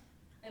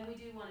 And we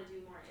do want to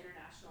do more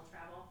international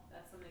travel.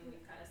 That's something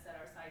we've kind of set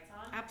our sights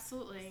on.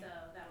 Absolutely. So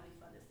that'll be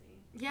fun to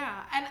see.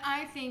 Yeah, and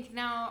I think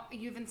now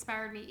you've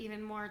inspired me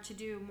even more to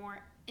do more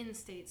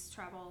in-states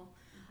travel.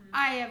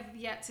 I have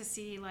yet to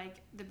see, like,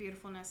 the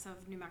beautifulness of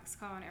New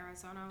Mexico and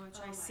Arizona, which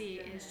Oh I my see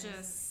goodness. is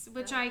just,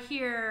 which I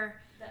hear,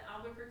 The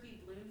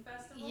Albuquerque Balloon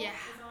Festival Yeah.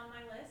 is on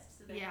my list.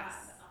 So they Yes.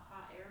 have a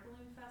hot air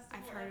balloon festival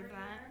I've heard every of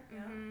that.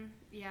 year.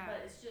 Yeah. Yeah.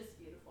 But it's just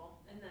beautiful.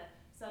 And the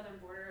southern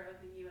border of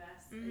the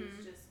U.S. Mhm.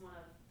 is just one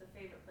of the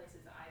favorite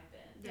places I've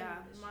been.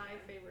 Yeah. this My year.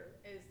 favorite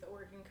is the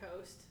Oregon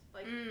coast.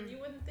 Like, Mm. you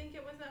wouldn't think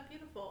it was that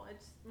beautiful.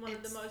 It's one of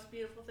It's- the most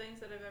beautiful things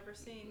that I've ever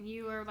seen.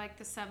 You are like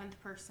the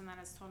 7th person that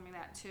has told me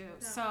that too.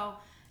 Yeah. So,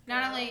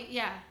 not Girl, only,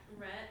 yeah.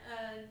 Rent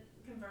a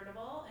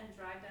convertible and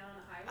drive down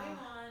Highway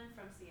Oh. 1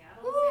 from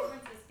Seattle Woo. to San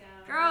Francisco.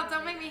 Girl, We're don't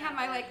gonna make me it have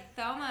my, happen. like,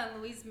 Thelma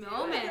and Louise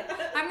moment.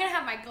 I'm going to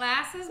have my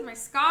glasses, my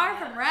scarf,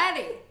 I'm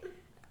ready.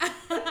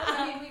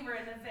 I mean, we were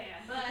in the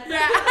van, but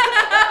Yeah.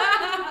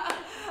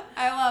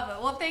 I love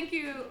it. Well, thank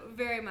you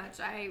very much.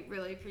 I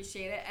really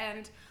appreciate it.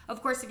 And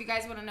of course, if you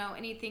guys want to know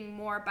anything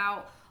more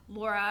about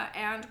Laura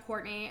and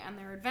Courtney and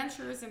their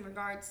adventures in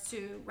regards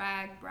to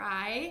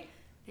RAGBRAI,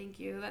 thank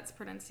you. That's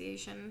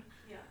pronunciation.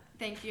 yeah.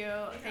 Thank you.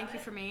 Thank you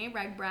it. for me,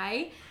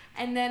 RAGBRAI.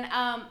 And then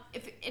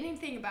if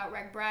anything about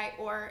RAGBRAI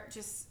or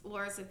just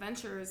Laura's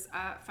adventures,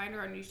 find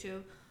her on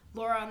YouTube,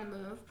 Laura on the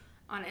Move,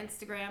 on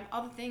Instagram.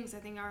 All the things I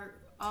think are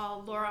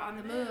all Laura on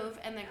the Move.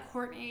 And then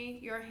Courtney,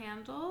 your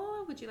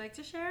handle, would you like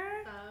to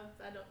share?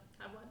 I don't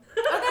have one.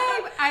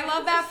 Okay, I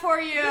love that for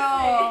you.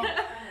 I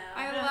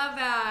I know. love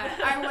that.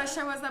 I wish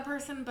I was that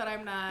person, but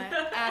I'm not.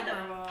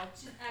 Admirable.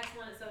 She's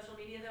excellent at social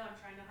media, though. I'm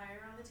trying to hire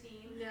her on the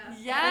team. Yeah.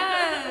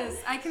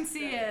 Yes, I can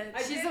see it.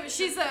 I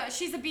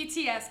She's a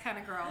BTS kind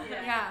of girl.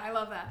 Yeah. Yeah, I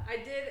love that. I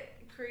did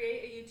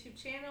create a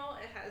YouTube channel.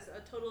 It has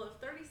a total of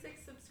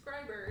 36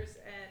 subscribers,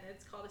 and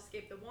it's called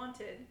Escape the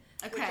Wanted,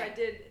 which I Okay.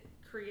 did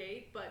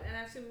create. And I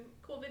have some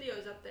cool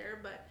videos up there,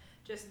 but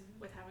just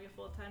with having a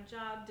full-time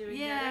job, doing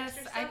Yes,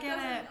 that extra I stuff get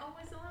doesn't it.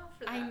 always allow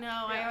for that. I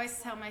know. I Yeah. always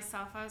tell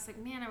myself, I was like,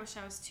 man, I wish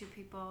I was 2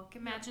 people.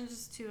 Imagine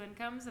just 2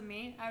 incomes of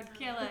me. I would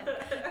kill it. So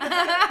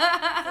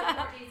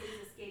Courtney's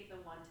is Escape the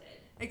Wanted.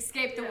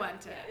 Escape the Yeah,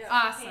 Wanted. yeah.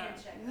 Awesome. And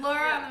check it out. Laura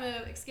Yeah. on the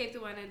Move, Escape the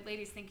Wanted.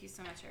 Ladies, thank you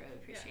so much. I really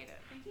appreciate it.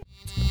 Thank you.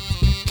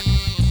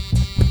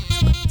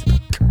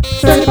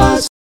 Third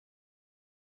Pause.